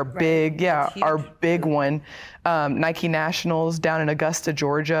 That was like our big, our big one. Nike Nationals down in Augusta,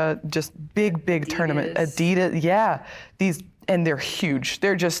 Georgia, just big tournament. Adidas, yeah. And they're huge.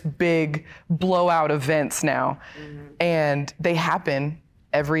 They're just big blowout events now. And they happen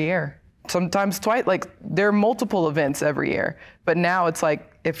every year. Sometimes twice, like there are multiple events every year. But now it's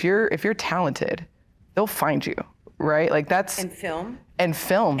like, if you're talented, they'll find you, right? Like that's. And film. And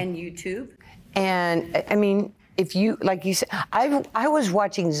film. And YouTube. And I mean, if you, like you said, I was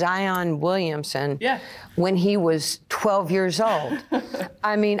watching Zion Williamson when he was 12 years old.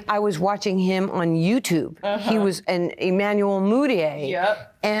 I mean, I was watching him on YouTube. He was an Emmanuel Mudiay.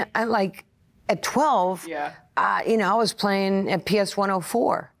 And I like, at 12, you know, I was playing at PS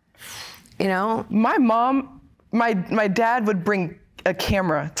 104, you know? My mom, my dad would bring a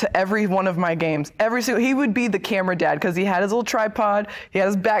camera to every one of my games. He would be the camera dad because he had his little tripod, he had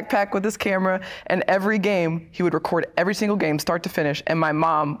his backpack with his camera, and every game he would record every single game, start to finish, and my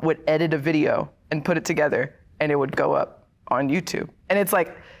mom would edit a video and put it together, and it would go up on YouTube. And it's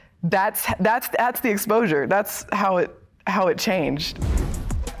like, that's the exposure. That's how it changed.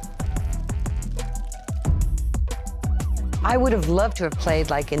 I would have loved to have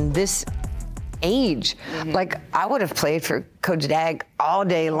played like in this age. Like I would have played for Coach Dag all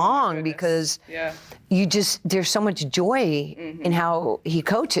day long because there's so much joy in how he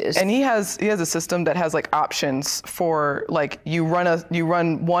coaches. And he has a system that has like options for like you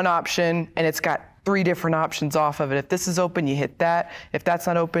run one option and it's got 3 different options off of it. If this is open, you hit that. If that's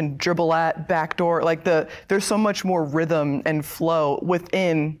not open, dribble at, backdoor. Like there's so much more rhythm and flow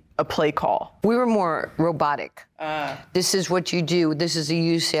within a play call. We were more robotic. This is what you do. This is a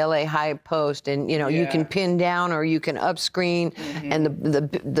UCLA high post, and you know you can pin down or you can up screen, and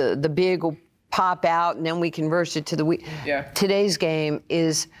the big will pop out, and then we converse it to the weak. Today's game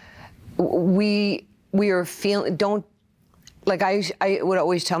is we are feeling like I would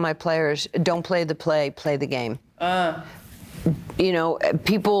always tell my players, don't play the play, play the game. You know,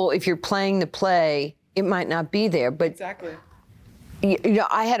 people, if you're playing the play, it might not be there, but you know,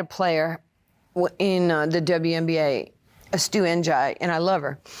 I had a player in the WNBA, Stu Njai, and I love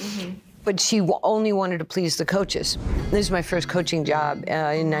her. But she only wanted to please the coaches. This is my first coaching job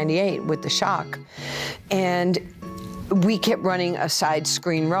in '98 with the Shock. And we kept running a side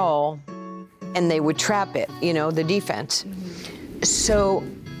screen roll, and they would trap it, you know, the defense. So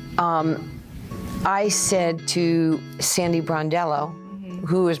I said to Sandy Brondello,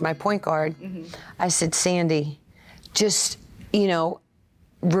 who is my point guard, I said, Sandy, just, you know,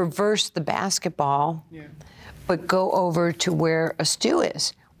 reverse the basketball, but go over to where a Stu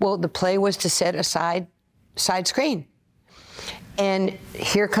is. Well, the play was to set a side screen. And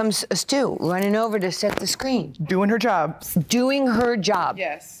here comes a Stu running over to set the screen. Doing her job. Doing her job.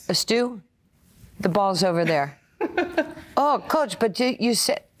 Yes. A Stu, the ball's over there. Oh, coach, but you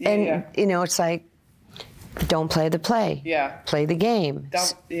said, you know, it's like, don't play the play. Play the game.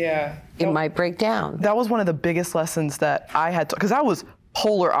 It might break down. That was one of the biggest lessons that I had to, because I was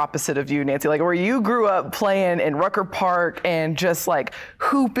polar opposite of you, Nancy. Like where you grew up playing in Rucker Park and just like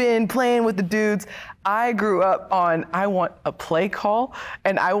hooping, playing with the dudes. I grew up on, I want a play call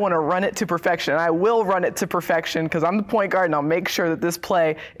and I want to run it to perfection. I will run it to perfection because I'm the point guard and I'll make sure that this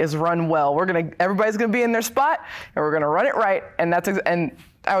play is run well. Everybody's gonna be in their spot and we're gonna run it right. And and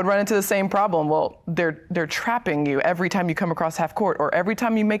I would run into the same problem. Well, they're trapping you every time you come across half court, or every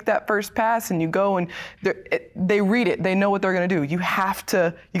time you make that first pass and you go and they read it. They know what they're gonna do. You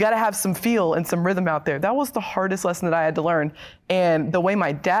gotta have some feel and some rhythm out there. That was the hardest lesson that I had to learn. And the way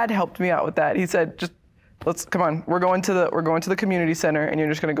my dad helped me out with that, he said, just come on. We're going to the community center, and you're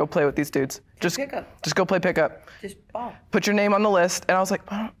just gonna go play with these dudes. Just go play pickup. Just ball. Put your name on the list. And I was like,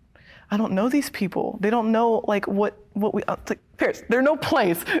 I don't know these people. They don't know like what we like. Paris, there are no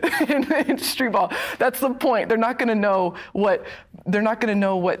plays in street ball. That's the point. They're not gonna know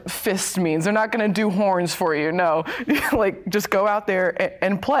what fist means. They're not gonna do horns for you. No, like just go out there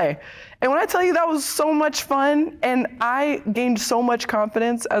and play. And when I tell you that was so much fun, and I gained so much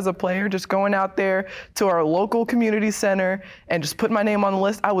confidence as a player, just going out there to our local community center and just putting my name on the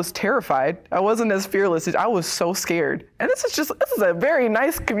list. I was terrified. I wasn't as fearless. I was so scared. And this is a very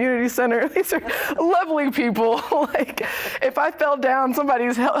nice community center. These are lovely people. Like, if I fell down,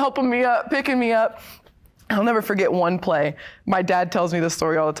 somebody's helping me up, picking me up. I'll never forget one play. My dad tells me this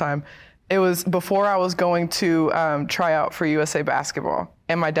story all the time. It was before I was going to try out for USA basketball.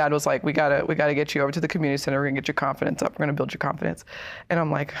 And my dad was like, we gotta get you over to the community center. We're gonna get your confidence up. We're gonna build your confidence. And I'm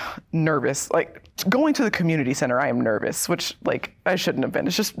like, nervous. Like, going to the community center, I am nervous, which like I shouldn't have been.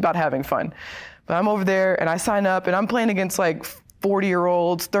 It's just about having fun. But I'm over there and I sign up and I'm playing against like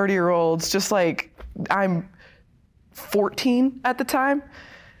 40-year-olds, 30-year-olds, just like I'm 14 at the time.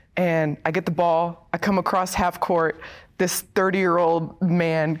 And I get the ball, I come across half court, this 30-year-old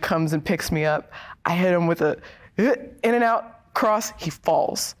man comes and picks me up. I hit him with a in and out cross, he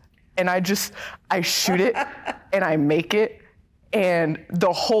falls. And I shoot it and I make it. And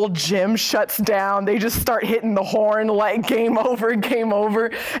the whole gym shuts down. They just start hitting the horn like game over, game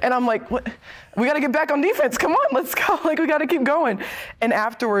over. And I'm like, what? We gotta get back on defense. Come on, let's go. Like, we gotta keep going. And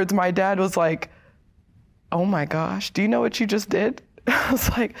afterwards, my dad was like, oh my gosh, do you know what you just did? I was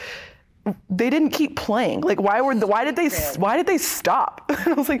like, they didn't keep playing. Like, why did they stop?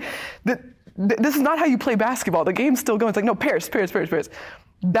 I was like, this is not how you play basketball. The game's still going. It's like, no, Paris.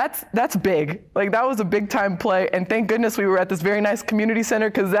 That's big. Like, that was a big time play. And thank goodness we were at this very nice community center,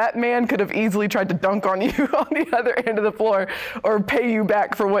 because that man could have easily tried to dunk on you on the other end of the floor or pay you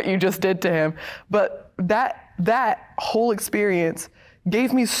back for what you just did to him. But that whole experience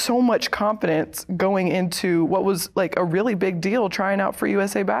gave me so much confidence going into what was like a really big deal trying out for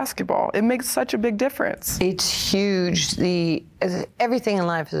USA basketball. It makes such a big difference. It's huge. Everything in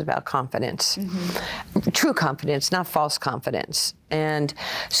life is about confidence. Mm-hmm. True confidence, not false confidence. And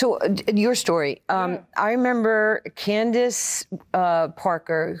so your story, I remember Candace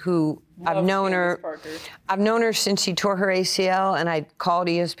Parker, who I've known her since she tore her ACL, and I called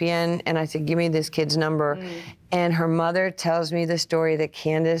ESPN and I said, give me this kid's number. And her mother tells me the story that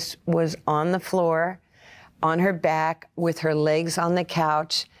Candace was on the floor, on her back, with her legs on the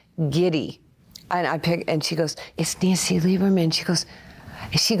couch, giddy. And she goes, it's Nancy Lieberman.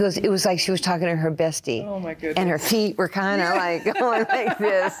 She goes, it was like she was talking to her bestie. Oh my goodness. And her feet were kind of like going like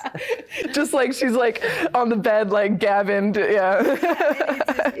this. Just like she's like on the bed, like Gavin, yeah.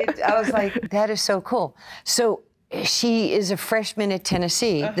 I was like, that is so cool. So she is a freshman at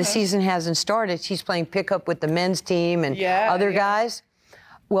Tennessee. The season hasn't started. She's playing pickup with the men's team and other guys.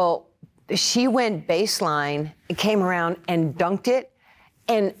 Well, she went baseline and came around and dunked it.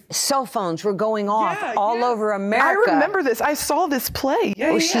 And cell phones were going off all over America. I remember this. I saw this play.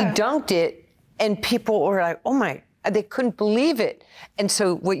 She dunked it, and people were like, oh my, they couldn't believe it. And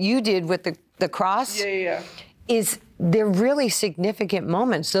so what you did with the cross is they're really significant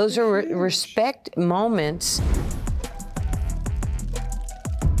moments. Those are respect moments.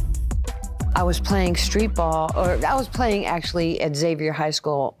 I was playing street ball, or I was playing actually at Xavier High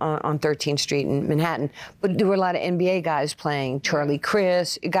School on 13th Street in Manhattan, but there were a lot of NBA guys playing, Charlie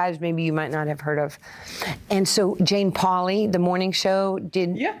Chris, guys maybe you might not have heard of. And so Jane Pauley, the morning show,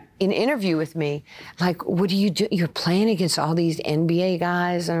 did an interview with me, like, what do you do? You're playing against all these NBA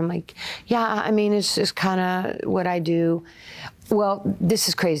guys? And I'm like, yeah, I mean, it's just kind of what I do. Well, this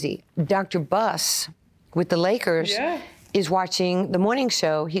is crazy. Dr. Buss with the Lakers is watching the morning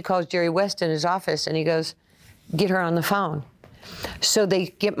show. He calls Jerry West in his office and he goes, get her on the phone. So they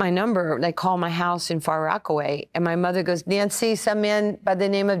get my number, they call my house in Far Rockaway, and my mother goes, Nancy, some man by the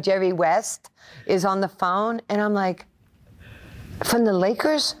name of Jerry West is on the phone. And I'm like, from the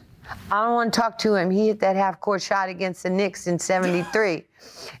Lakers? I don't want to talk to him. He hit that half-court shot against the Knicks in '73.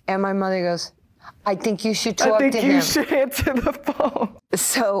 And my mother goes, I think you should talk to him. I think you should answer the phone.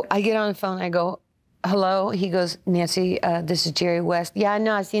 So I get on the phone, I go, hello? He goes, Nancy, this is Jerry West. Yeah, I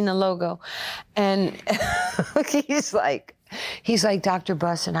know, I seen the logo. And he's like, Dr.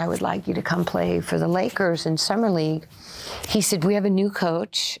 Buss, and I would like you to come play for the Lakers in Summer League. He said, we have a new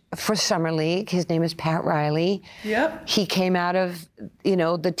coach for Summer League. His name is Pat Riley. Yep. He came out of,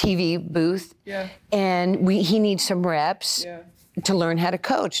 the TV booth. Yeah. And he needs some reps to learn how to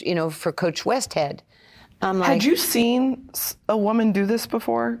coach, for Coach Westhead. I'm like, had you seen a woman do this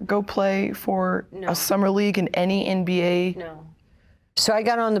before? Go play for a summer league in any NBA? No. So I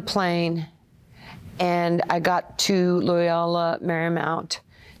got on the plane, and I got to Loyola Marymount.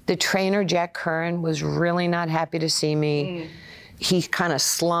 The trainer, Jack Curran, was really not happy to see me. He kind of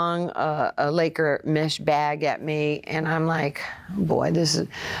slung a Laker mesh bag at me, and I'm like, boy, this is...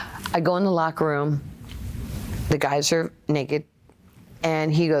 I go in the locker room. The guys are naked.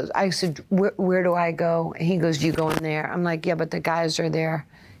 And he goes, I said, where do I go? And he goes, you go in there. I'm like, yeah, but the guys are there.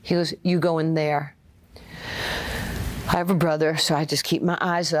 He goes, you go in there. I have a brother, so I just keep my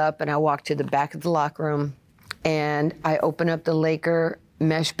eyes up, and I walk to the back of the locker room, and I open up the Laker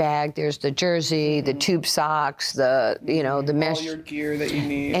mesh bag. There's the jersey, the tube socks, the mesh. All your gear that you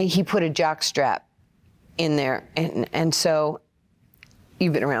need. And he put a jock strap in there. And so,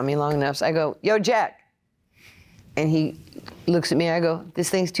 you've been around me long enough, so I go, yo, Jack. And he looks at me, I go, this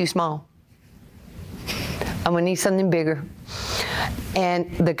thing's too small. I'm gonna need something bigger.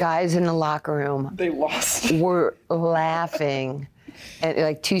 And the guys in the locker room, they lost. Were laughing. And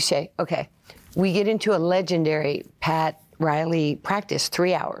like, touche. Okay. We get into a legendary Pat Riley practice,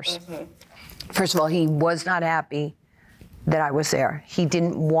 3 hours. First of all, he was not happy that I was there. He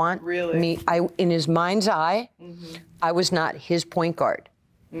didn't want me. In his mind's eye, I was not his point guard.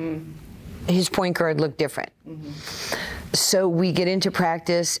 His point guard looked different. So we get into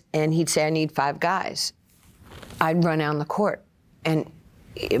practice, and he'd say, I need 5 guys. I'd run out on the court. And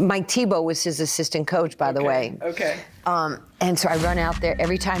Mike Tebow was his assistant coach, by the way. Okay. And so I run out there.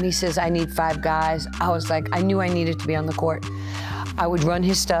 Every time he says, I need 5 guys, I was like, I knew I needed to be on the court. I would run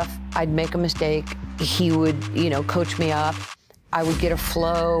his stuff. I'd make a mistake. He would, coach me up. I would get a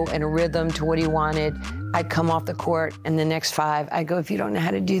flow and a rhythm to what he wanted. I'd come off the court, and the next 5, I go, if you don't know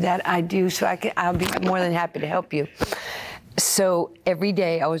how to do that, I do, so I'll be more than happy to help you. So every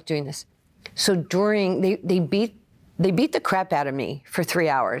day I was doing this. So they beat the crap out of me for 3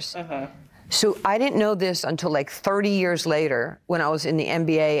 hours. So I didn't know this until like 30 years later, when I was in the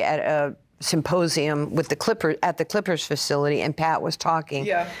NBA at a symposium with at the Clippers facility, and Pat was talking.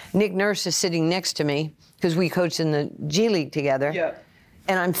 Nick Nurse is sitting next to me, because we coached in the G League together.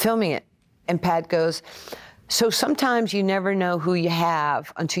 And I'm filming it. And Pat goes, so sometimes you never know who you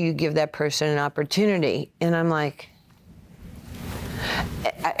have until you give that person an opportunity. And I'm like,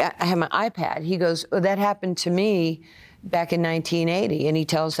 I have my iPad. He goes, oh, that happened to me back in 1980. And he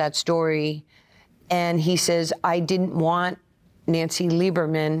tells that story. And he says, I didn't want Nancy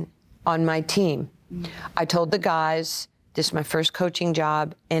Lieberman on my team. I told the guys, this is my first coaching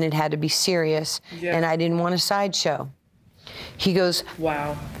job, and it had to be serious, and I didn't want a sideshow. He goes,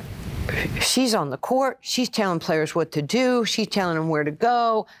 wow. She's on the court. She's telling players what to do. She's telling them where to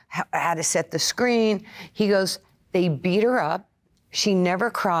go, how to set the screen. He goes, they beat her up. She never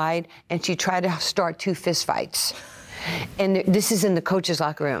cried, and she tried to start 2 fistfights. And this is in the coach's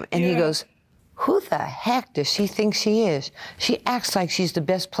locker room. And he goes, who the heck does she think she is? She acts like she's the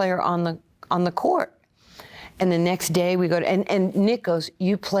best player on the court. And the next day we go to, and Nick goes,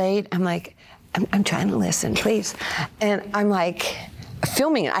 you played? I'm like, I'm trying to listen, please. And I'm like,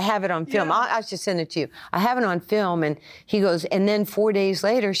 filming it. I have it on film. I'll just send it to you. I have it on film. And he goes, and then 4 days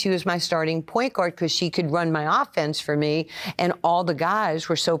later, she was my starting point guard because she could run my offense for me. And all the guys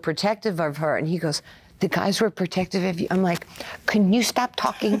were so protective of her. And he goes, the guys were protective of you. I'm like, can you stop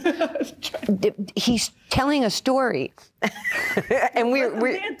talking? He's telling a story. And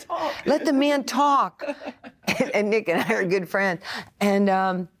let the man talk. And Nick and I are good friends.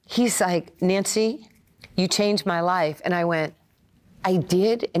 And he's like, Nancy, you changed my life. And I went, I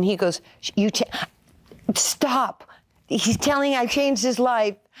did? And he goes, stop. He's telling I changed his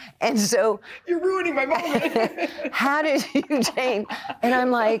life. And so. You're ruining my moment. How did you change? And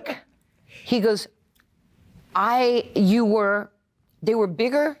I'm like, he goes, they were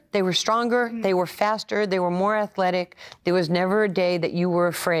bigger, they were stronger, they were faster, they were more athletic. There was never a day that you were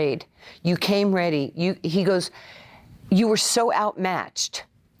afraid. You came ready. He goes, you were so outmatched,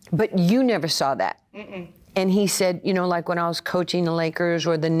 but you never saw that. And he said, like when I was coaching the Lakers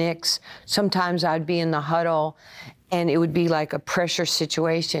or the Knicks, sometimes I'd be in the huddle and it would be like a pressure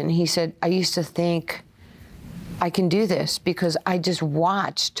situation. He said, I used to think I can do this because I just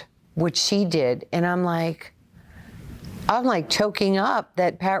watched what she did. And I'm like choking up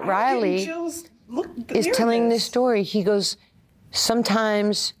that Pat Riley is telling this story. He goes,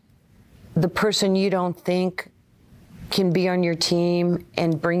 sometimes the person you don't think can be on your team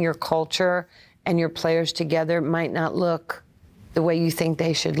and bring your culture and your players together might not look the way you think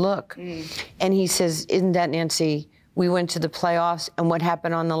they should look. And he says, isn't that, Nancy? We went to the playoffs, and what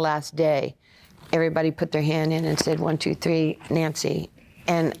happened on the last day? Everybody put their hand in and said, 1, 2, 3, Nancy.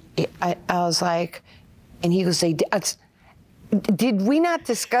 And I was like, And he goes, did we not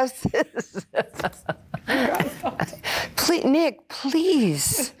discuss this? Please, Nick,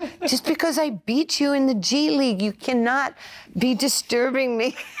 please. Just because I beat you in the G League, you cannot be disturbing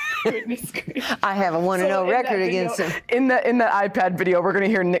me. Goodness gracious. I have a 1-0 record against him. In that iPad video, we're gonna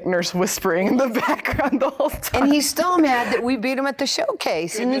hear Nick Nurse whispering in the background the whole time. And he's still mad that we beat him at the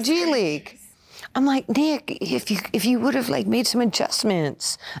showcase in the G League. I'm like, Nick, if you would have like made some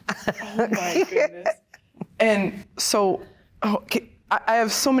adjustments. Oh my goodness. And so, okay, I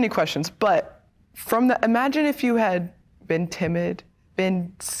have so many questions, but imagine if you had been timid,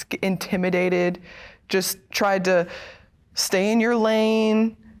 been intimidated, just tried to stay in your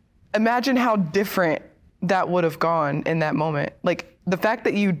lane. Imagine how different that would have gone in that moment. Like the fact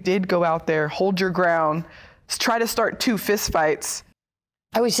that you did go out there, hold your ground, try to start 2 fistfights.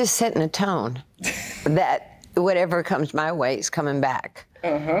 I was just setting a tone that whatever comes my way is coming back.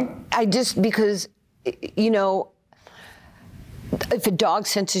 Because, you know, if a dog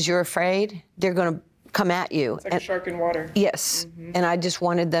senses you're afraid, they're going to come at you. It's like a shark in water. Yes. And I just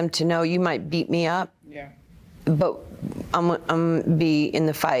wanted them to know you might beat me up. Yeah. But I'm be in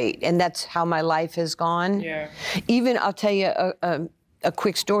the fight. And that's how my life has gone. Yeah. Even, I'll tell you a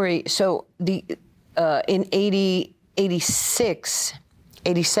quick story. So in 86,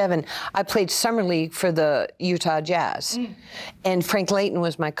 87, I played summer league for the Utah Jazz, and Frank Layton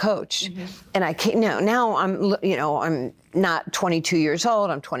was my coach. And I came, now I'm, you know, I'm not 22 years old,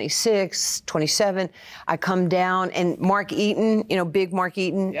 I'm 26, 27. I come down, and Mark Eaton, you know, big Mark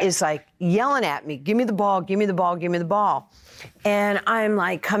Eaton, is like yelling at me, give me the ball, give me the ball, give me the ball. And I'm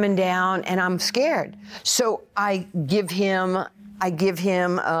like coming down, and I'm scared. So I give him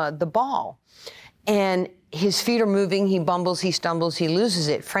the ball, and his feet are moving, he bumbles, he stumbles, he loses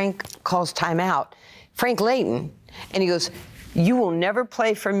it. Frank calls timeout. Frank Layton, and he goes, you will never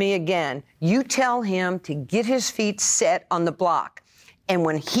play for me again. You tell him to get his feet set on the block. And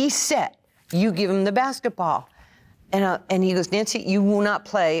when he's set, you give him the basketball. And he goes, Nancy, you will not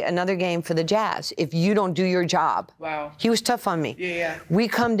play another game for the Jazz if you don't do your job. Wow. He was tough on me. Yeah. We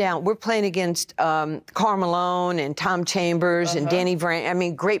come down, we're playing against Karl Malone and Tom Chambers and Danny Vrane. I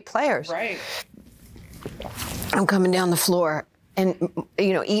mean, great players. Right. I'm coming down the floor, and,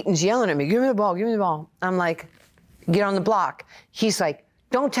 you know, Eaton's yelling at me, give me the ball, give me the ball. I'm like, get on the block. He's like,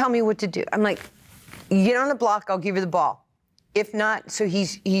 don't tell me what to do. I'm like, get on the block, I'll give you the ball. If not, so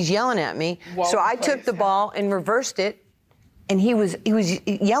he's yelling at me. So I took the ball and reversed it, and he was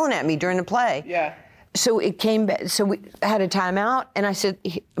yelling at me during the play. Yeah. So it came back, so we had a timeout, and I said,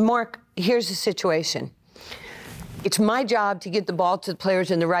 Mark, here's the situation. It's my job to get the ball to the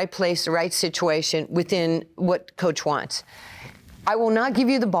players in the right place, the right situation, within what coach wants. I will not give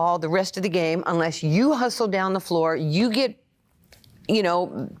you the ball the rest of the game unless you hustle down the floor, you get, you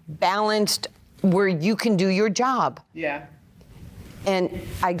know, balanced where you can do your job. Yeah. And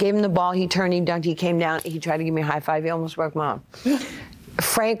I gave him the ball, he turned, he dunked, he came down, he tried to give me a high five, he almost broke my arm.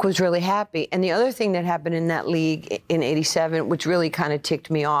 Frank was really happy. And the other thing that happened in that league in 87, which really kind of ticked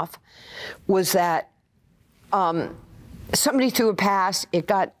me off, was that somebody threw a pass, it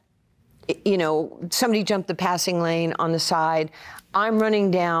got, you know, somebody jumped the passing lane on the side. I'm running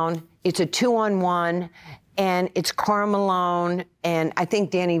down, it's a 2-on-1, and it's Karl Malone and I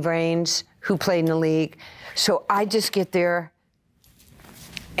think Danny Vrane, who played in the league. So I just get there,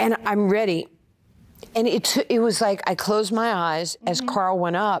 and I'm ready. And it was like I closed my eyes as Karl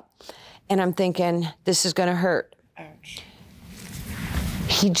went up, and I'm thinking, this is gonna hurt. Ouch.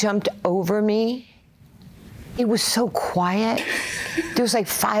 He jumped over me. It was so quiet. There was like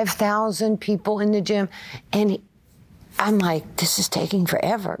 5,000 people in the gym, and I'm like, this is taking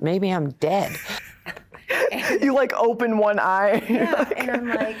forever. Maybe I'm dead. You like open one eye. Yeah, and I'm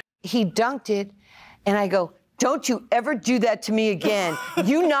like, he dunked it, and I go, don't you ever do that to me again.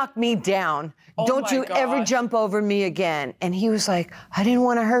 You knock me down. Don't you ever jump over me again. And he was like, I didn't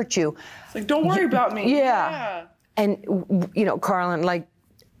want to hurt you. It's like, don't worry about me. Yeah. And, you know, Carlin, like,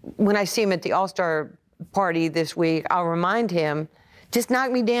 when I see him at the All-Star party this week, I'll remind him, just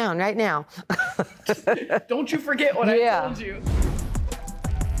knock me down right now. Don't you forget what I told you.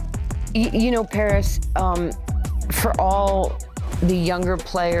 You know, Paris, for all the younger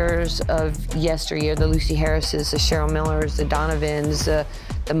players of yesteryear, the Lucy Harrises, the Cheryl Millers, the Donovans, the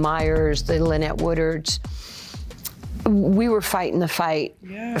Myers, the Lynette Woodards, we were fighting the fight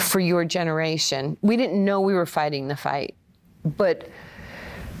for your generation. We didn't know we were fighting the fight, but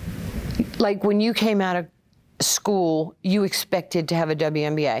like when you came out of school, you expected to have a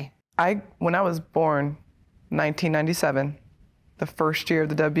WNBA. When I was born, 1997, the first year of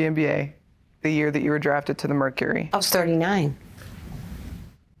the WNBA, the year that you were drafted to the Mercury. I was 39.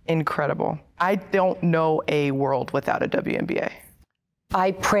 incredible. I don't know a world without a WNBA.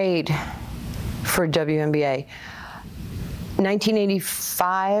 I prayed for WNBA.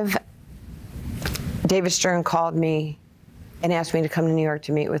 1985, David Stern called me and asked me to come to New York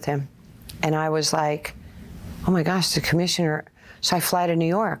to meet with him. And I was like, oh my gosh, the commissioner. So I fly to New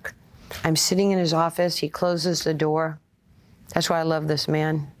York. I'm sitting in his office. He closes the door. That's why I love this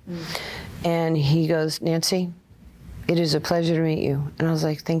man. And he goes, Nancy, it is a pleasure to meet you. And I was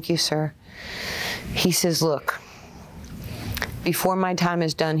like, thank you, sir. He says, look, before my time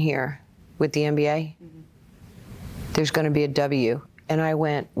is done here with the NBA, there's going to be a W. And I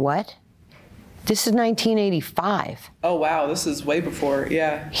went, what? This is 1985. Oh, wow. This is way before,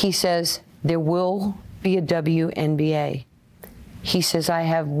 yeah. He says, there will be a WNBA. He says, I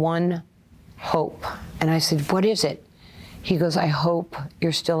have one hope. And I said, what is it? He goes, I hope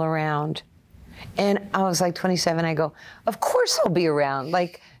you're still around. And I was like 27. I go, of course I'll be around.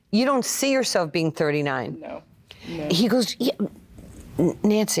 Like, you don't see yourself being 39. No. He goes, yeah,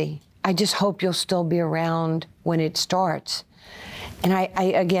 Nancy, I just hope you'll still be around when it starts. And I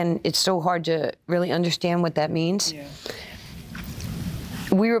again, it's so hard to really understand what that means. Yeah.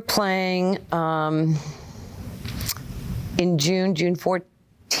 We were playing in June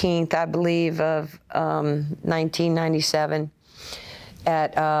 14th, I believe, of 1997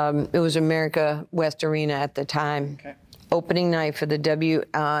 at, it was America West Arena at the time. Okay. Opening night for the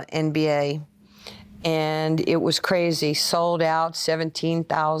WNBA. And it was crazy, sold out,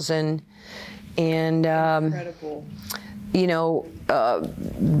 17,000. And, Incredible. you know,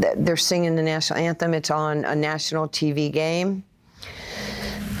 they're singing the national anthem. It's on a national TV game.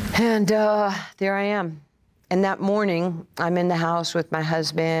 And there I am. And that morning, I'm in the house with my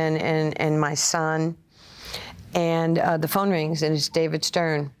husband and my son. And the phone rings, and it's David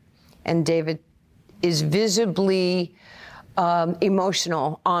Stern. And David is visibly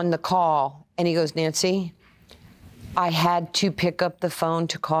emotional on the call. And he goes, Nancy, I had to pick up the phone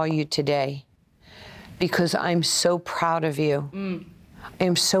to call you today because I'm so proud of you. I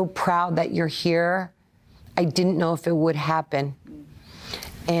am so proud that you're here. I didn't know if it would happen.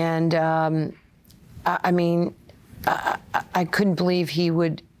 And I mean, I couldn't believe he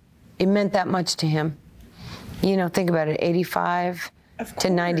would, it meant that much to him. You know, think about it, 85 to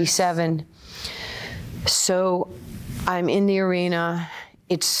 97. So I'm in the arena,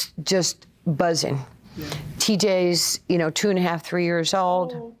 it's just buzzing. Yeah. TJ's, you know, 2.5, 3 years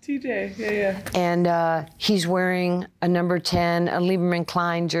old. Oh, TJ, yeah. And he's wearing a number 10, a Lieberman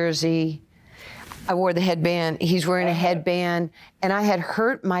Klein jersey. I wore the headband. He's wearing a headband. And I had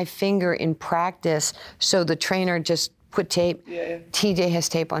hurt my finger in practice, so the trainer just put tape. Yeah. TJ has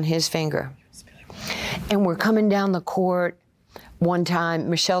tape on his finger. And we're coming down the court one time,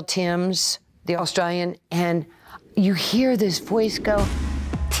 Michelle Timms, the Australian, and you hear this voice go,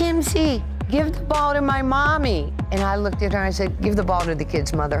 Timsy, give the ball to my mommy. And I looked at her and I said, give the ball to the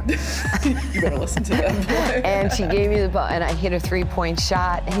kid's mother. You better listen to that boy. And she gave me the ball, and I hit a 3-point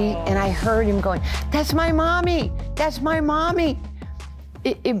shot. And I heard him going, that's my mommy, that's my mommy.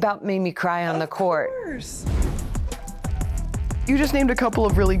 It about made me cry on the court. Of course. You just named a couple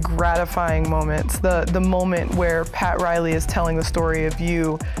of really gratifying moments. The moment where Pat Riley is telling the story of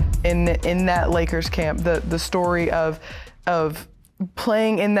you in that Lakers camp, the story of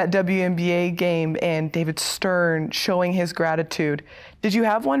playing in that WNBA game and David Stern showing his gratitude. Did you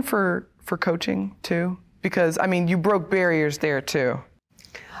have one for coaching too? Because, I mean, you broke barriers there too.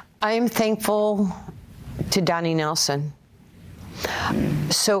 I am thankful to Donnie Nelson.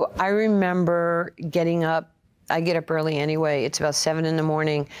 So I remember getting up. I get up early anyway. It's about 7 in the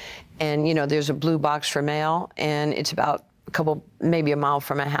morning, and you know, there's a blue box for mail, and it's about maybe a mile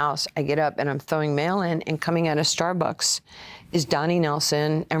from my house. I get up and I'm throwing mail in, and coming out of Starbucks is Donnie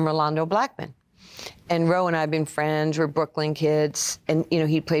Nelson and Rolando Blackman. And Ro and I have been friends. We're Brooklyn kids, and you know,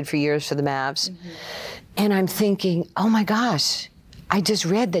 he played for years for the Mavs. And I'm thinking, oh my gosh, I just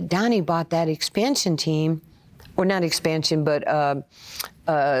read that Donnie bought that expansion team, or not expansion, but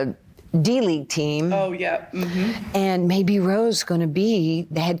D-League team. Oh, yeah. And maybe Ro's going to be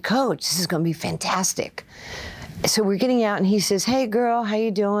the head coach. This is going to be fantastic. So we're getting out, and he says, hey, girl, how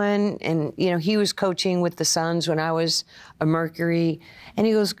you doing? And, you know, he was coaching with the Suns when I was a Mercury. And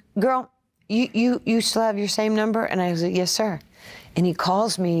he goes, girl, you still have your same number? And I was like, yes, sir. And he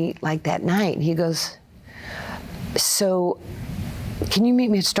calls me, like, that night. He goes, so can you meet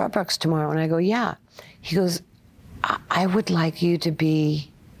me at Starbucks tomorrow? And I go, yeah. He goes, I would like you to be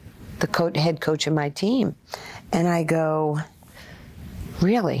the head coach of my team. And I go,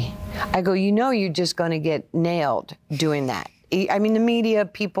 really? I go, you know, you're just going to get nailed doing that. I mean, the media,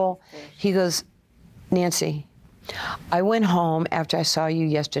 people. He goes, Nancy, I went home after I saw you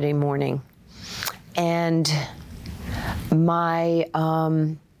yesterday morning, and my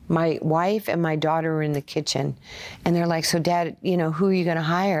wife and my daughter were in the kitchen, and they're like, so Dad, you know, who are you going to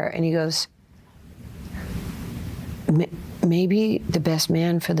hire? And he goes, maybe the best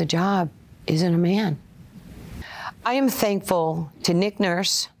man for the job isn't a man. I am thankful to Nick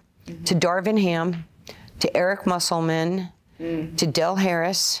Nurse, to Darvin Ham, to Eric Musselman, to Del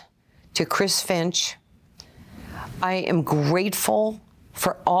Harris, to Chris Finch. I am grateful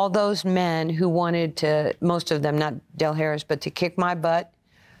for all those men who wanted to, most of them, not Del Harris, but to kick my butt,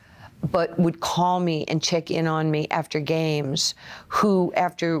 but would call me and check in on me after games, who,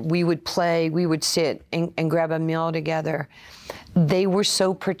 after we would play, we would sit and grab a meal together. They were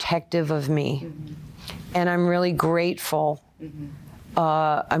so protective of me. And I'm really grateful.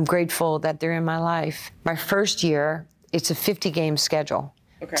 I'm grateful that they're in my life. My first year, it's a 50-game schedule.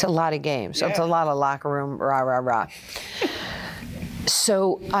 Okay. It's a lot of games. So it's a lot of locker room, rah, rah, rah.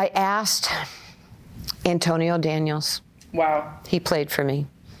 So I asked Antonio Daniels. Wow. He played for me.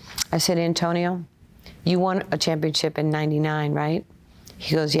 I said, Antonio, you won a championship in '99, right?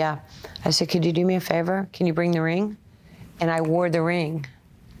 He goes, yeah. I said, could you do me a favor? Can you bring the ring? And I wore the ring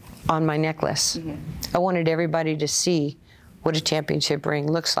on my necklace. I wanted everybody to see what a championship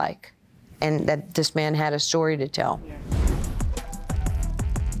ring looks like, and that this man had a story to tell. Yeah.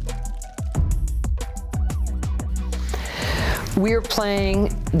 We're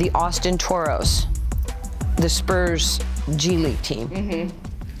playing the Austin Toros, the Spurs G League team.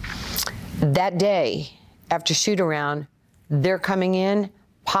 That day, after shoot-around, they're coming in.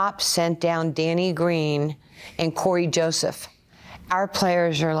 Pop sent down Danny Green and Corey Joseph. Our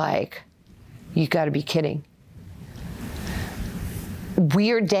players are like, you gotta be kidding.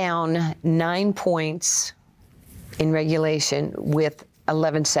 We are down 9 points in regulation with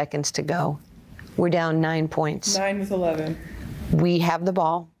 11 seconds to go. We're down 9 points. 9 with 11. We have the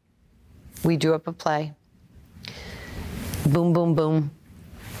ball. We drew up a play. Boom, boom, boom.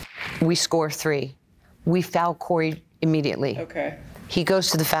 We score 3. We foul Corey immediately. Okay. He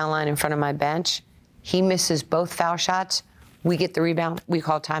goes to the foul line in front of my bench. He misses both foul shots. We get the rebound. We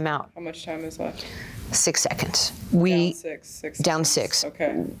call timeout. How much time is left? 6 seconds. Down 6. Down 6.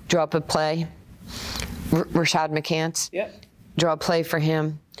 Okay. Draw up a play. Rashad McCants. Yep. Draw a play for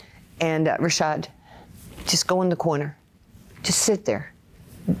him. And Rashad, just go in the corner. Just sit there.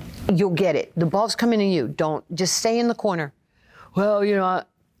 You'll get it. The ball's coming to you. Don't, just stay in the corner. Well, you know,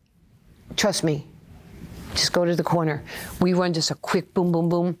 trust me. Just go to the corner. We run just a quick boom, boom,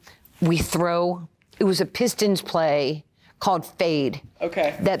 boom. We throw. It was a Pistons play called Fade.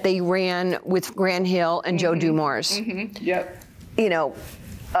 Okay. That they ran with Grant Hill and Joe Dumars. Yep. You know,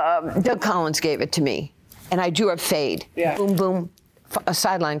 Doug Collins gave it to me, and I drew up Fade. Yeah. Boom, boom, a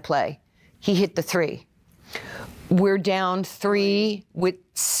sideline play. He hit the 3. We're down 3 with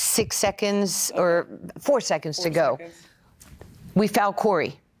 6 seconds or 4 seconds to go. We foul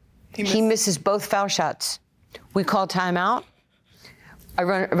Corey. He misses both foul shots. We call timeout. I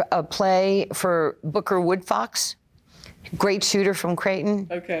run a play for Booker Woodfox, great shooter from Creighton.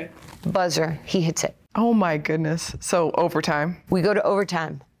 Okay. Buzzer, he hits it. Oh my goodness. So overtime. We go to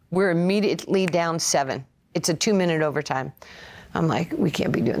overtime. We're immediately down 7. It's a 2-minute overtime. I'm like, we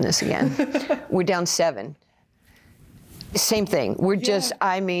can't be doing this again. We're down 7. Same thing. We're just,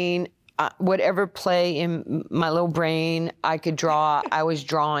 I mean, whatever play in my little brain I could draw, I was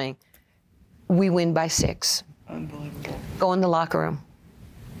drawing. We win by 6. Unbelievable. Go in the locker room.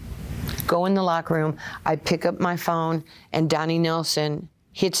 Go in the locker room. I pick up my phone, and Donnie Nelson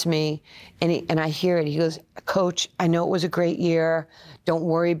hits me, and I hear it. He goes, Coach, I know it was a great year. Don't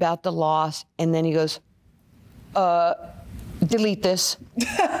worry about the loss. And then he goes, delete this.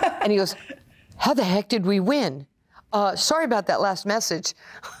 And he goes, how the heck did we win? Sorry about that last message.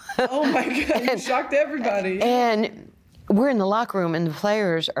 Oh my God, you shocked everybody. And we're in the locker room, and the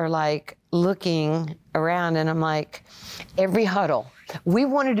players are like looking around, and I'm like, every huddle. We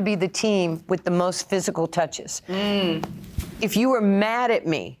wanted to be the team with the most physical touches. If you were mad at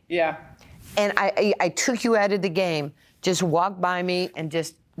me, and I took you out of the game, just walk by me and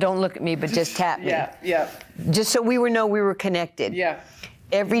just don't look at me, but just tap me. Just so we know we were connected.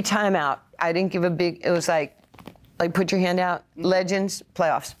 Every time out, I didn't give a big, it was like put your hand out, Legends,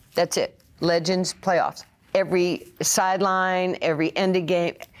 playoffs. That's it. Legends, playoffs. Every sideline, every end of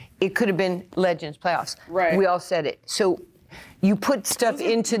game, it could have been Legends, playoffs. Right. We all said it. So you put stuff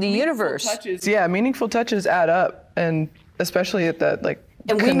into the universe. Touches. Yeah, meaningful touches add up, and especially at that, like,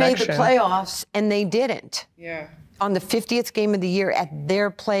 And connection. we made the playoffs, and they didn't. Yeah. On the 50th game of the year at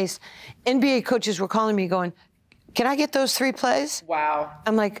their place, NBA coaches were calling me going, can I get those 3 plays? Wow.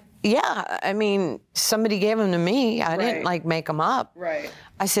 I'm like, yeah, I mean, somebody gave them to me. I didn't like make them up. Right.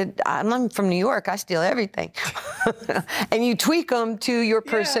 I said, I'm from New York. I steal everything. And you tweak them to your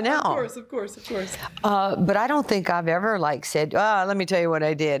personnel. Yeah, of course. But I don't think I've ever like said, let me tell you what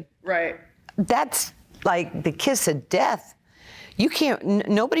I did. Right. That's like the kiss of death. You can't,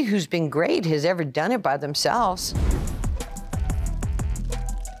 nobody who's been great has ever done it by themselves.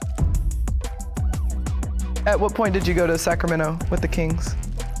 At what point did you go to Sacramento with the Kings?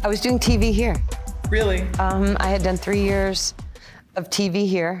 I was doing TV here. Really? I had done 3 years of TV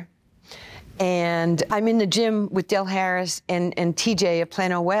here. And I'm in the gym with Del Harris and TJ at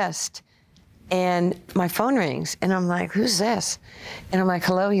Plano West. And my phone rings, and I'm like, who's this? And I'm like,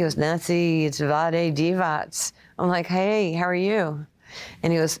 hello. He goes, Nancy, it's Vlade Divac. I'm like, hey, how are you?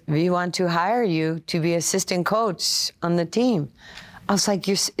 And he goes, we want to hire you to be assistant coach on the team. I was like,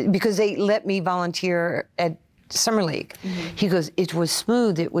 because they let me volunteer at Summer League. Mm-hmm. He goes, it was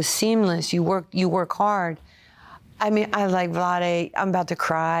smooth, it was seamless, you work hard. I mean, I was like, Vlade, I'm about to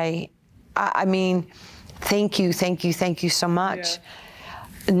cry. I mean, thank you so much.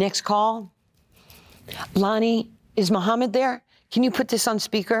 Yeah. Next call, Lonnie, is Muhammad there? Can you put this on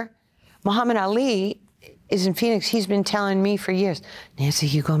speaker? Muhammad Ali is in Phoenix. He's been telling me for years, Nancy,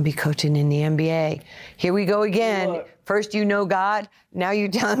 you're going to be coaching in the NBA. Here we go again. Look. First you know God, now you're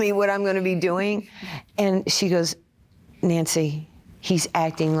telling me what I'm going to be doing. And she goes, Nancy, he's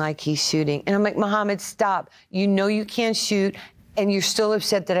acting like he's shooting. And I'm like, Muhammad, stop. You know you can't shoot, and you're still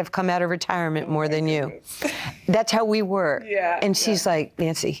upset that I've come out of retirement more than you. That's how we were. Yeah. And she's like,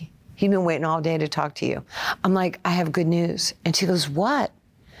 Nancy, he's been waiting all day to talk to you. I'm like, I have good news. And she goes, what?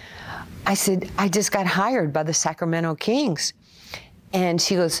 I said, I just got hired by the Sacramento Kings. And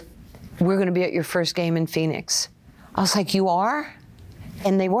she goes, we're going to be at your first game in Phoenix. I was like, you are?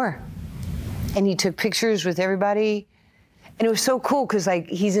 And they were. And he took pictures with everybody. And it was so cool because, like,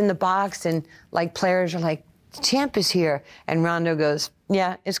 he's in the box and, like, players are like, Champ is here. And Rondo goes,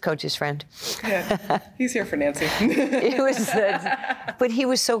 yeah, it's coach's friend. Yeah, he's here for Nancy. It was, but he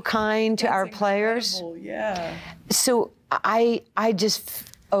was so kind to our players. Yeah. So I just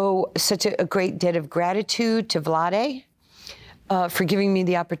owe such a great debt of gratitude to Vlade for giving me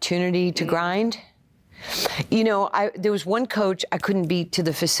the opportunity to grind. You know, there was one coach I couldn't beat to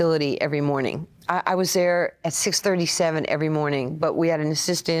the facility every morning. I was there at 6:37 every morning, but we had an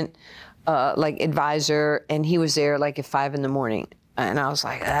assistant, like advisor, and he was there like at 5 in the morning. And I was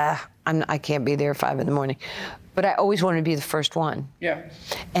like, I can't be there at 5 in the morning. But I always wanted to be the first one. Yeah.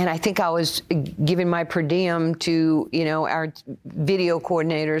 And I think I was giving my per diem to, you know, our video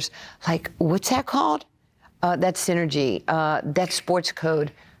coordinators, like, what's that called? That's synergy. That's sports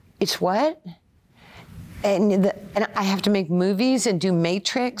code. It's what? And I have to make movies and do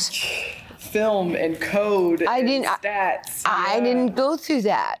matrix. Film and code and stats. I didn't go through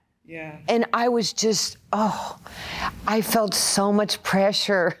that. Yeah. And I was just, I felt so much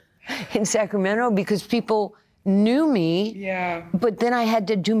pressure in Sacramento because people knew me. Yeah. But then I had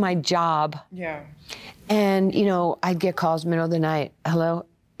to do my job. Yeah. And, you know, I'd get calls middle of the night. Hello?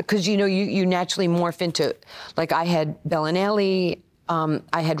 Because, you know, you naturally morph into, like, I had Bellinelli,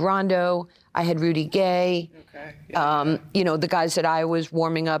 I had Rondo, I had Rudy Gay, okay. Yeah. You know, the guys that I was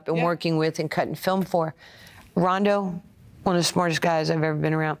warming up and working with and cutting film for. Rondo, one of the smartest guys I've ever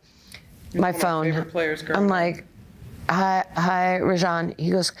been around. My phone. Favorite players, I'm like, hi, Rajan. He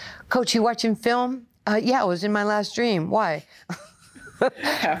goes, Coach, you watching film? Yeah, it was in my last dream. Why?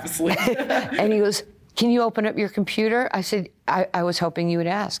 Half asleep. And he goes, can you open up your computer? I said, I was hoping you would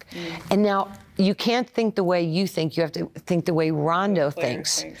ask. And now, you can't think the way you think. You have to think the way Rondo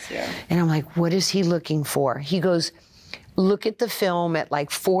thinks. Yeah. And I'm like, what is he looking for? He goes, look at the film at like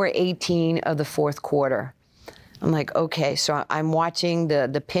 4:18 of the fourth quarter. I'm like, okay. So I'm watching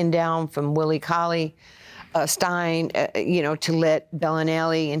the pin down from Willie Cauley Stein, you know, to let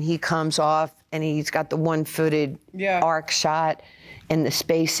Bellinelli, and he comes off, and he's got the one-footed arc shot and the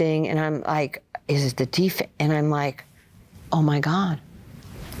spacing, and I'm like, is it the defense? And I'm like, oh my God.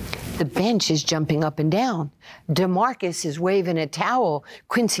 The bench is jumping up and down. DeMarcus is waving a towel.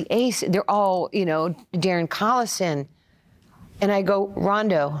 Quincy Ace, they're all, you know, Darren Collison. And I go,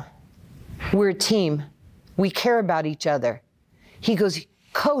 Rondo, we're a team. We care about each other. He goes,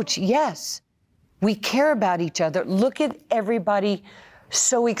 Coach, yes, we care about each other. Look at everybody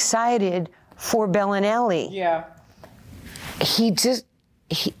so excited for Bellinelli. Yeah. He's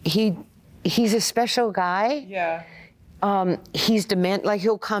a special guy. Yeah. He's like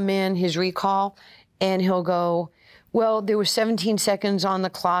he'll come in, his recall, and he'll go, well, there was 17 seconds on the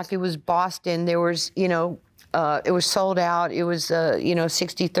clock. It was Boston. There was, you know, It was sold out. It was the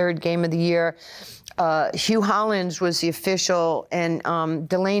 63rd game of the year. Hugh Hollins was the official, and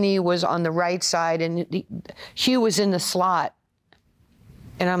Delaney was on the right side, and Hugh was in the slot.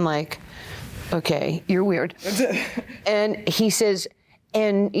 And I'm like, okay, you're weird. And he says,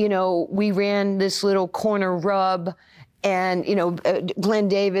 and we ran this little corner rub, and Glenn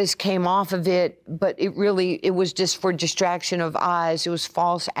Davis came off of it, but it was just for distraction of eyes. It was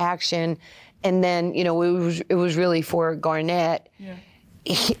false action, and then it was really for Garnett. Yeah.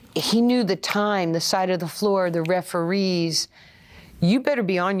 He knew the time, the side of the floor, the referees. You better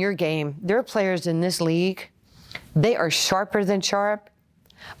be on your game. There are players in this league, they are sharper than sharp.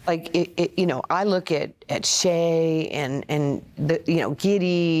 Like, I look at Shea and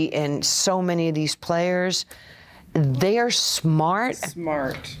Giddy and so many of these players. They are smart.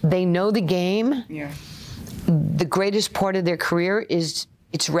 They know the game. Yeah. The greatest part of their career is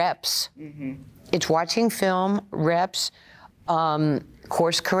it's reps. Mm-hmm. It's watching film, reps,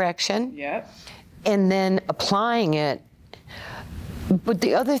 course correction. Yep. And then applying it. But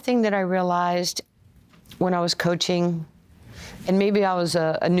the other thing that I realized when I was coaching, and maybe I was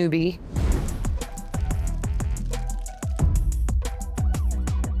a newbie,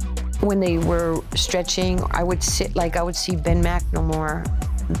 when they were stretching, I would see Ben McNamara,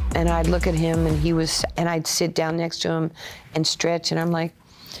 and I'd look at him, and I'd sit down next to him and stretch, and I'm like,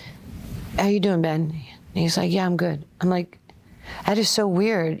 "How you doing, Ben?" And he's like, "Yeah, I'm good." I'm like, "That is so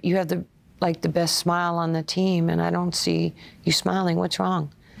weird. You have the best smile on the team, and I don't see you smiling. What's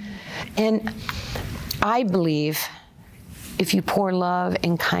wrong?" And I believe if you pour love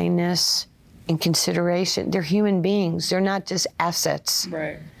and kindness and consideration, they're human beings. They're not just assets.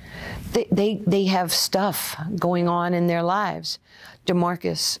 Right. They have stuff going on in their lives.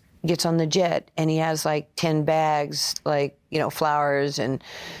 DeMarcus gets on the jet, and he has like 10 bags, flowers and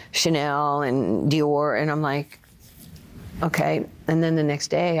Chanel and Dior, and I'm like, okay. And then the next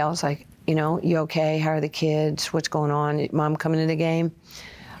day, I was like, you okay? How are the kids? What's going on? Mom coming to the game?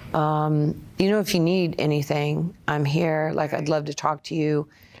 If you need anything, I'm here. Like, I'd love to talk to you.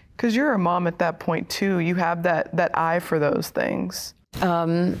 Because you're a mom at that point, too. You have that eye for those things.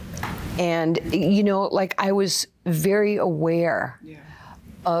 And, I was very aware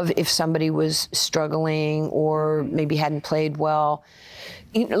of if somebody was struggling or maybe hadn't played well.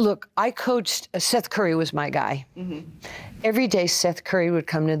 Look, I coached, Seth Curry was my guy. Mm-hmm. Every day Seth Curry would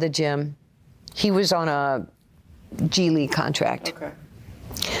come to the gym. He was on a G League contract. Okay.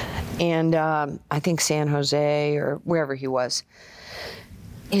 And I think San Jose or wherever he was.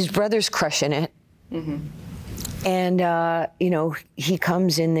 His brother's crushing it. Mm-hmm. And, he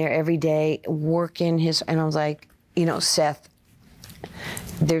comes in there every day working and I was like, Seth,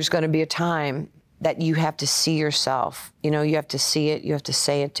 there's going to be a time that you have to see yourself. You have to see it. You have to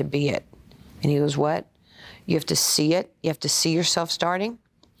say it to be it. And he goes, what? You have to see it. You have to see yourself starting.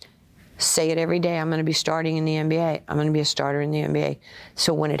 Say it every day. I'm going to be starting in the NBA. I'm going to be a starter in the NBA.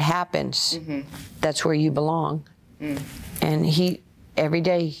 So when it happens, that's where you belong. Mm. And every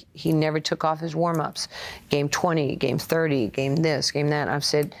day, he never took off his warm-ups. Game 20, game 30, game this, game that. I've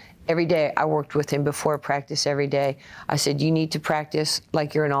said, every day, I worked with him before practice every day. I said, you need to practice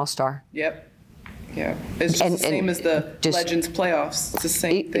like you're an all-star. Yep. Yeah. It's just the same as the Legends playoffs. It's the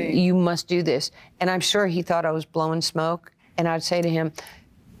same thing. You must do this. And I'm sure he thought I was blowing smoke. And I'd say to him,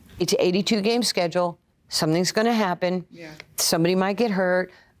 it's an 82-game schedule. Something's going to happen. Yeah. Somebody might get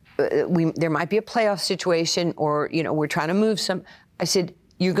hurt. There might be a playoff situation, or we're trying to move some. I said,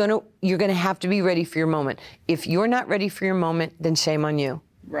 you're gonna have to be ready for your moment. If you're not ready for your moment, then shame on you.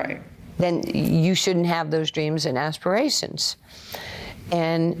 Right. Then you shouldn't have those dreams and aspirations.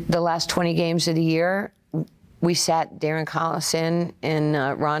 And the last 20 games of the year, we sat Darren Collison and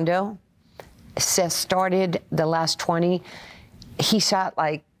Rondo. Seth started the last 20. He shot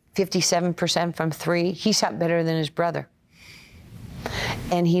like 57% from three. He shot better than his brother.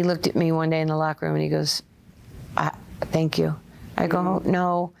 And he looked at me one day in the locker room and he goes, thank you. I go,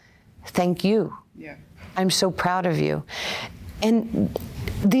 no, thank you. Yeah. I'm so proud of you. And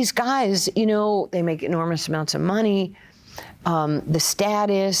these guys, they make enormous amounts of money, the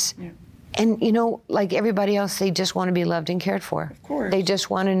status, and, like everybody else, they just want to be loved and cared for. Of course. They just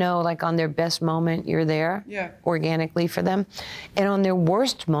want to know, like, on their best moment, you're there organically for them. And on their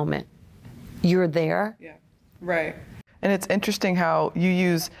worst moment, you're there. Yeah, right. And it's interesting how you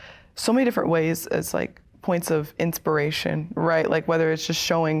use so many different ways as, like, points of inspiration, right? Like, whether it's just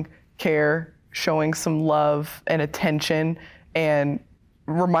showing care, showing some love and attention, and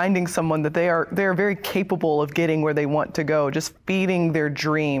reminding someone that they are very capable of getting where they want to go, just feeding their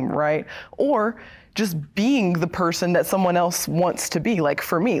dream, right? Or just being the person that someone else wants to be. Like,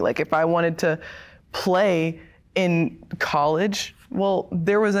 for me, like, if I wanted to play in college. Well,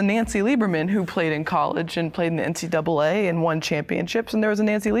 there was a Nancy Lieberman who played in college and played in the NCAA and won championships, and there was a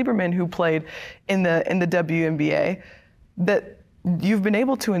Nancy Lieberman who played in the WNBA. That you've been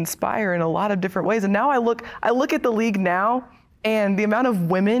able to inspire in a lot of different ways. And now I look at the league now, and the amount of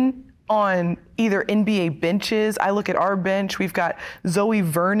women on either NBA benches. I look at our bench. We've got Zoe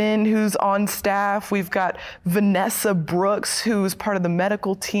Vernon, who's on staff. We've got Vanessa Brooks, who's part of the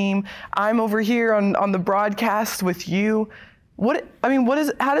medical team. I'm over here on the broadcast with you.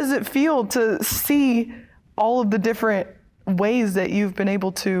 How does it feel to see all of the different ways that you've been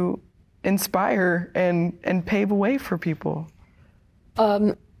able to inspire and pave a way for people?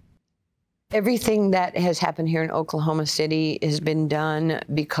 Everything that has happened here in Oklahoma City has been done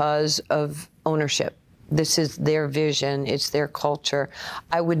because of ownership. This is their vision. It's their culture.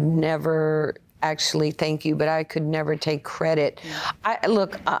 I would never actually, thank you, but I could never take credit. I'm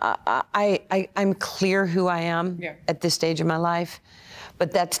clear who I am at this stage of my life,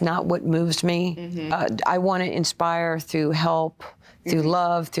 but that's not what moves me. I want to inspire through help, through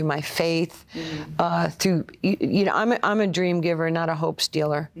love, through my faith, through, I'm a dream giver, not a hope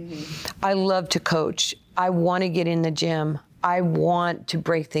stealer. I love to coach. I want to get in the gym. I want to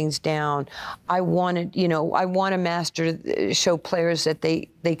break things down. I want to show players that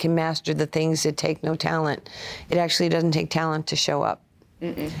they can master the things that take no talent. It actually doesn't take talent to show up.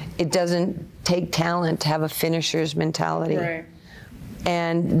 It doesn't take talent to have a finisher's mentality. Right.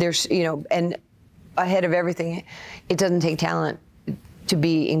 And there's, and ahead of everything, it doesn't take talent to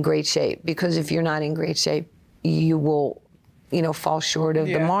be in great shape, because if you're not in great shape, you will, fall short of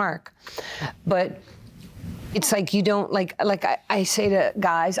the mark. But it's like you don't, I say to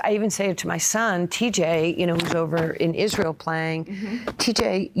guys, I even say it to my son, TJ, who's over in Israel playing,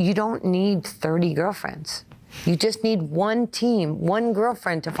 TJ, you don't need 30 girlfriends. You just need one team, one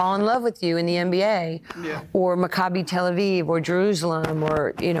girlfriend to fall in love with you in the NBA, or Maccabi Tel Aviv, or Jerusalem, or,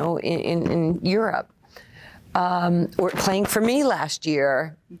 in Europe. Or playing for me last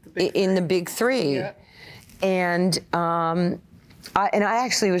year in the Big Three. And I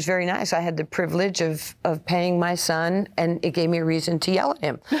actually was very nice. I had the privilege of paying my son, and it gave me a reason to yell at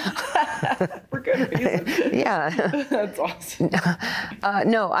him. For good reason. Yeah. That's awesome.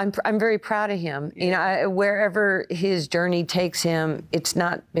 No, I'm very proud of him. Wherever his journey takes him, it's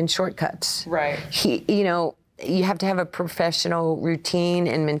not been shortcuts. Right. You have to have a professional routine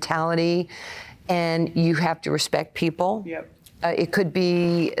and mentality, and you have to respect people. It could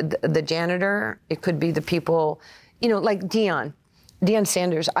be the janitor. It could be the people, like Deion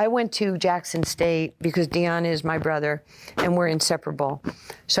Sanders. I went to Jackson State because Deion is my brother, and we're inseparable.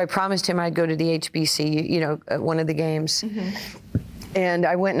 So I promised him I'd go to the HBC, one of the games. And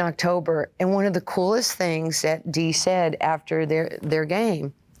I went in October, and one of the coolest things that D said after their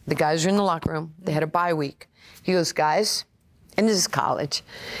game, the guys were in the locker room. They had a bye week. He goes, guys, and this is college.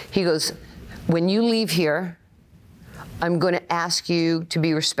 He goes, when you leave here, I'm going to ask you to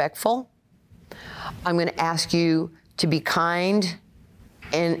be respectful. I'm going to ask you to be kind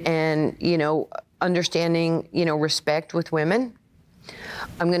and understanding, respect with women.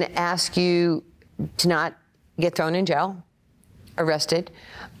 I'm going to ask you to not get thrown in jail, arrested.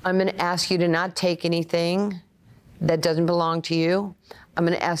 I'm going to ask you to not take anything that doesn't belong to you. I'm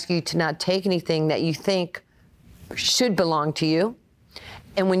going to ask you to not take anything that you think should belong to you.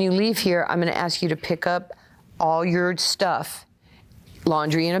 And when you leave here, I'm going to ask you to pick up all your stuff,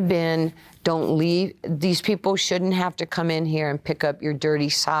 laundry in a bin. Don't leave. These people shouldn't have to come in here and pick up your dirty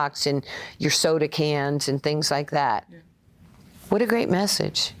socks and your soda cans and things like that. What a great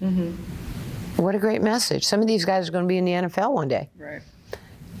message. What a great message. Some of these guys are going to be in the NFL one day. Right.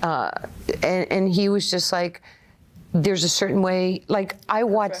 And he was just like, there's a certain way, like I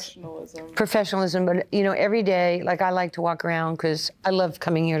watch professionalism, but every day, like I like to walk around because I love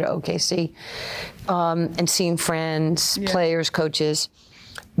coming here to OKC and seeing friends, players, coaches.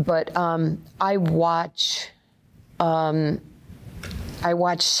 But I watch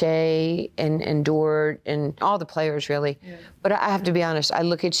Shea and Dort and all the players really. But I have to be honest, I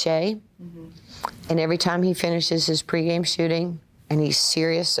look at Shea and every time he finishes his pregame shooting and he's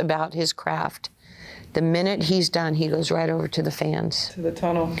serious about his craft, the minute he's done, he goes right over to the fans. To the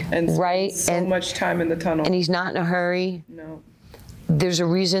tunnel. And so much time in the tunnel. And he's not in a hurry. No. There's a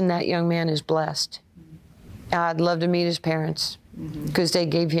reason that young man is blessed. I'd love to meet his parents because they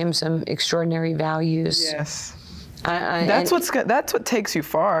gave him some extraordinary values. Yes. That's what takes you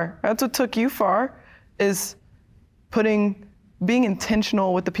far. That's what took you far, is being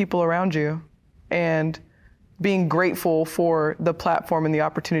intentional with the people around you and being grateful for the platform and the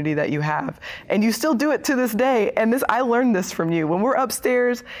opportunity that you have. And you still do it to this day. And I learned this from you. When we're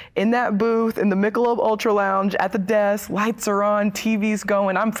upstairs in that booth, in the Michelob Ultra Lounge, at the desk, lights are on, TV's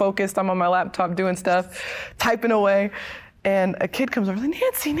going, I'm focused, I'm on my laptop doing stuff, typing away. And a kid comes over, like,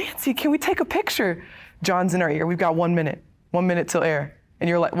 Nancy, can we take a picture? John's in our ear, we've got 1 minute till air. And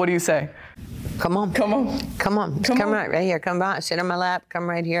you're like, what do you say? Come on. Come right here. Come on. Sit on my lap. Come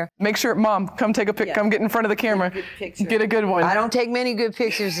right here. Make sure, Mom, come take a pic. Yeah. Come get in front of the camera. Get a good one. I don't take many good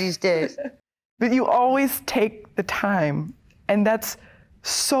pictures these days. But you always take the time, and that's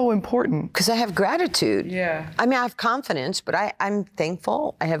so important. Because I have gratitude. Yeah. I mean, I have confidence, but I'm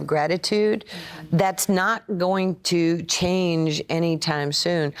thankful. I have gratitude. Mm-hmm. That's not going to change anytime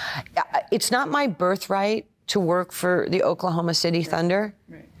soon. It's not my birthright to work for the Oklahoma City Thunder.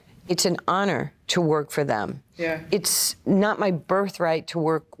 Right. It's an honor to work for them. Yeah. It's not my birthright to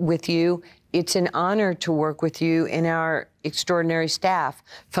work with you. It's an honor to work with you and our extraordinary staff,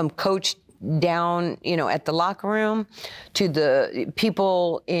 from coach down, at the locker room, to the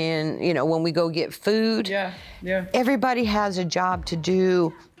people in, when we go get food. Yeah. Everybody has a job to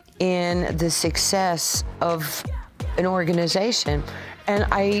do in the success of an organization. And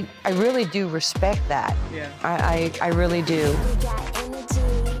I really do respect that. Yeah. I really do.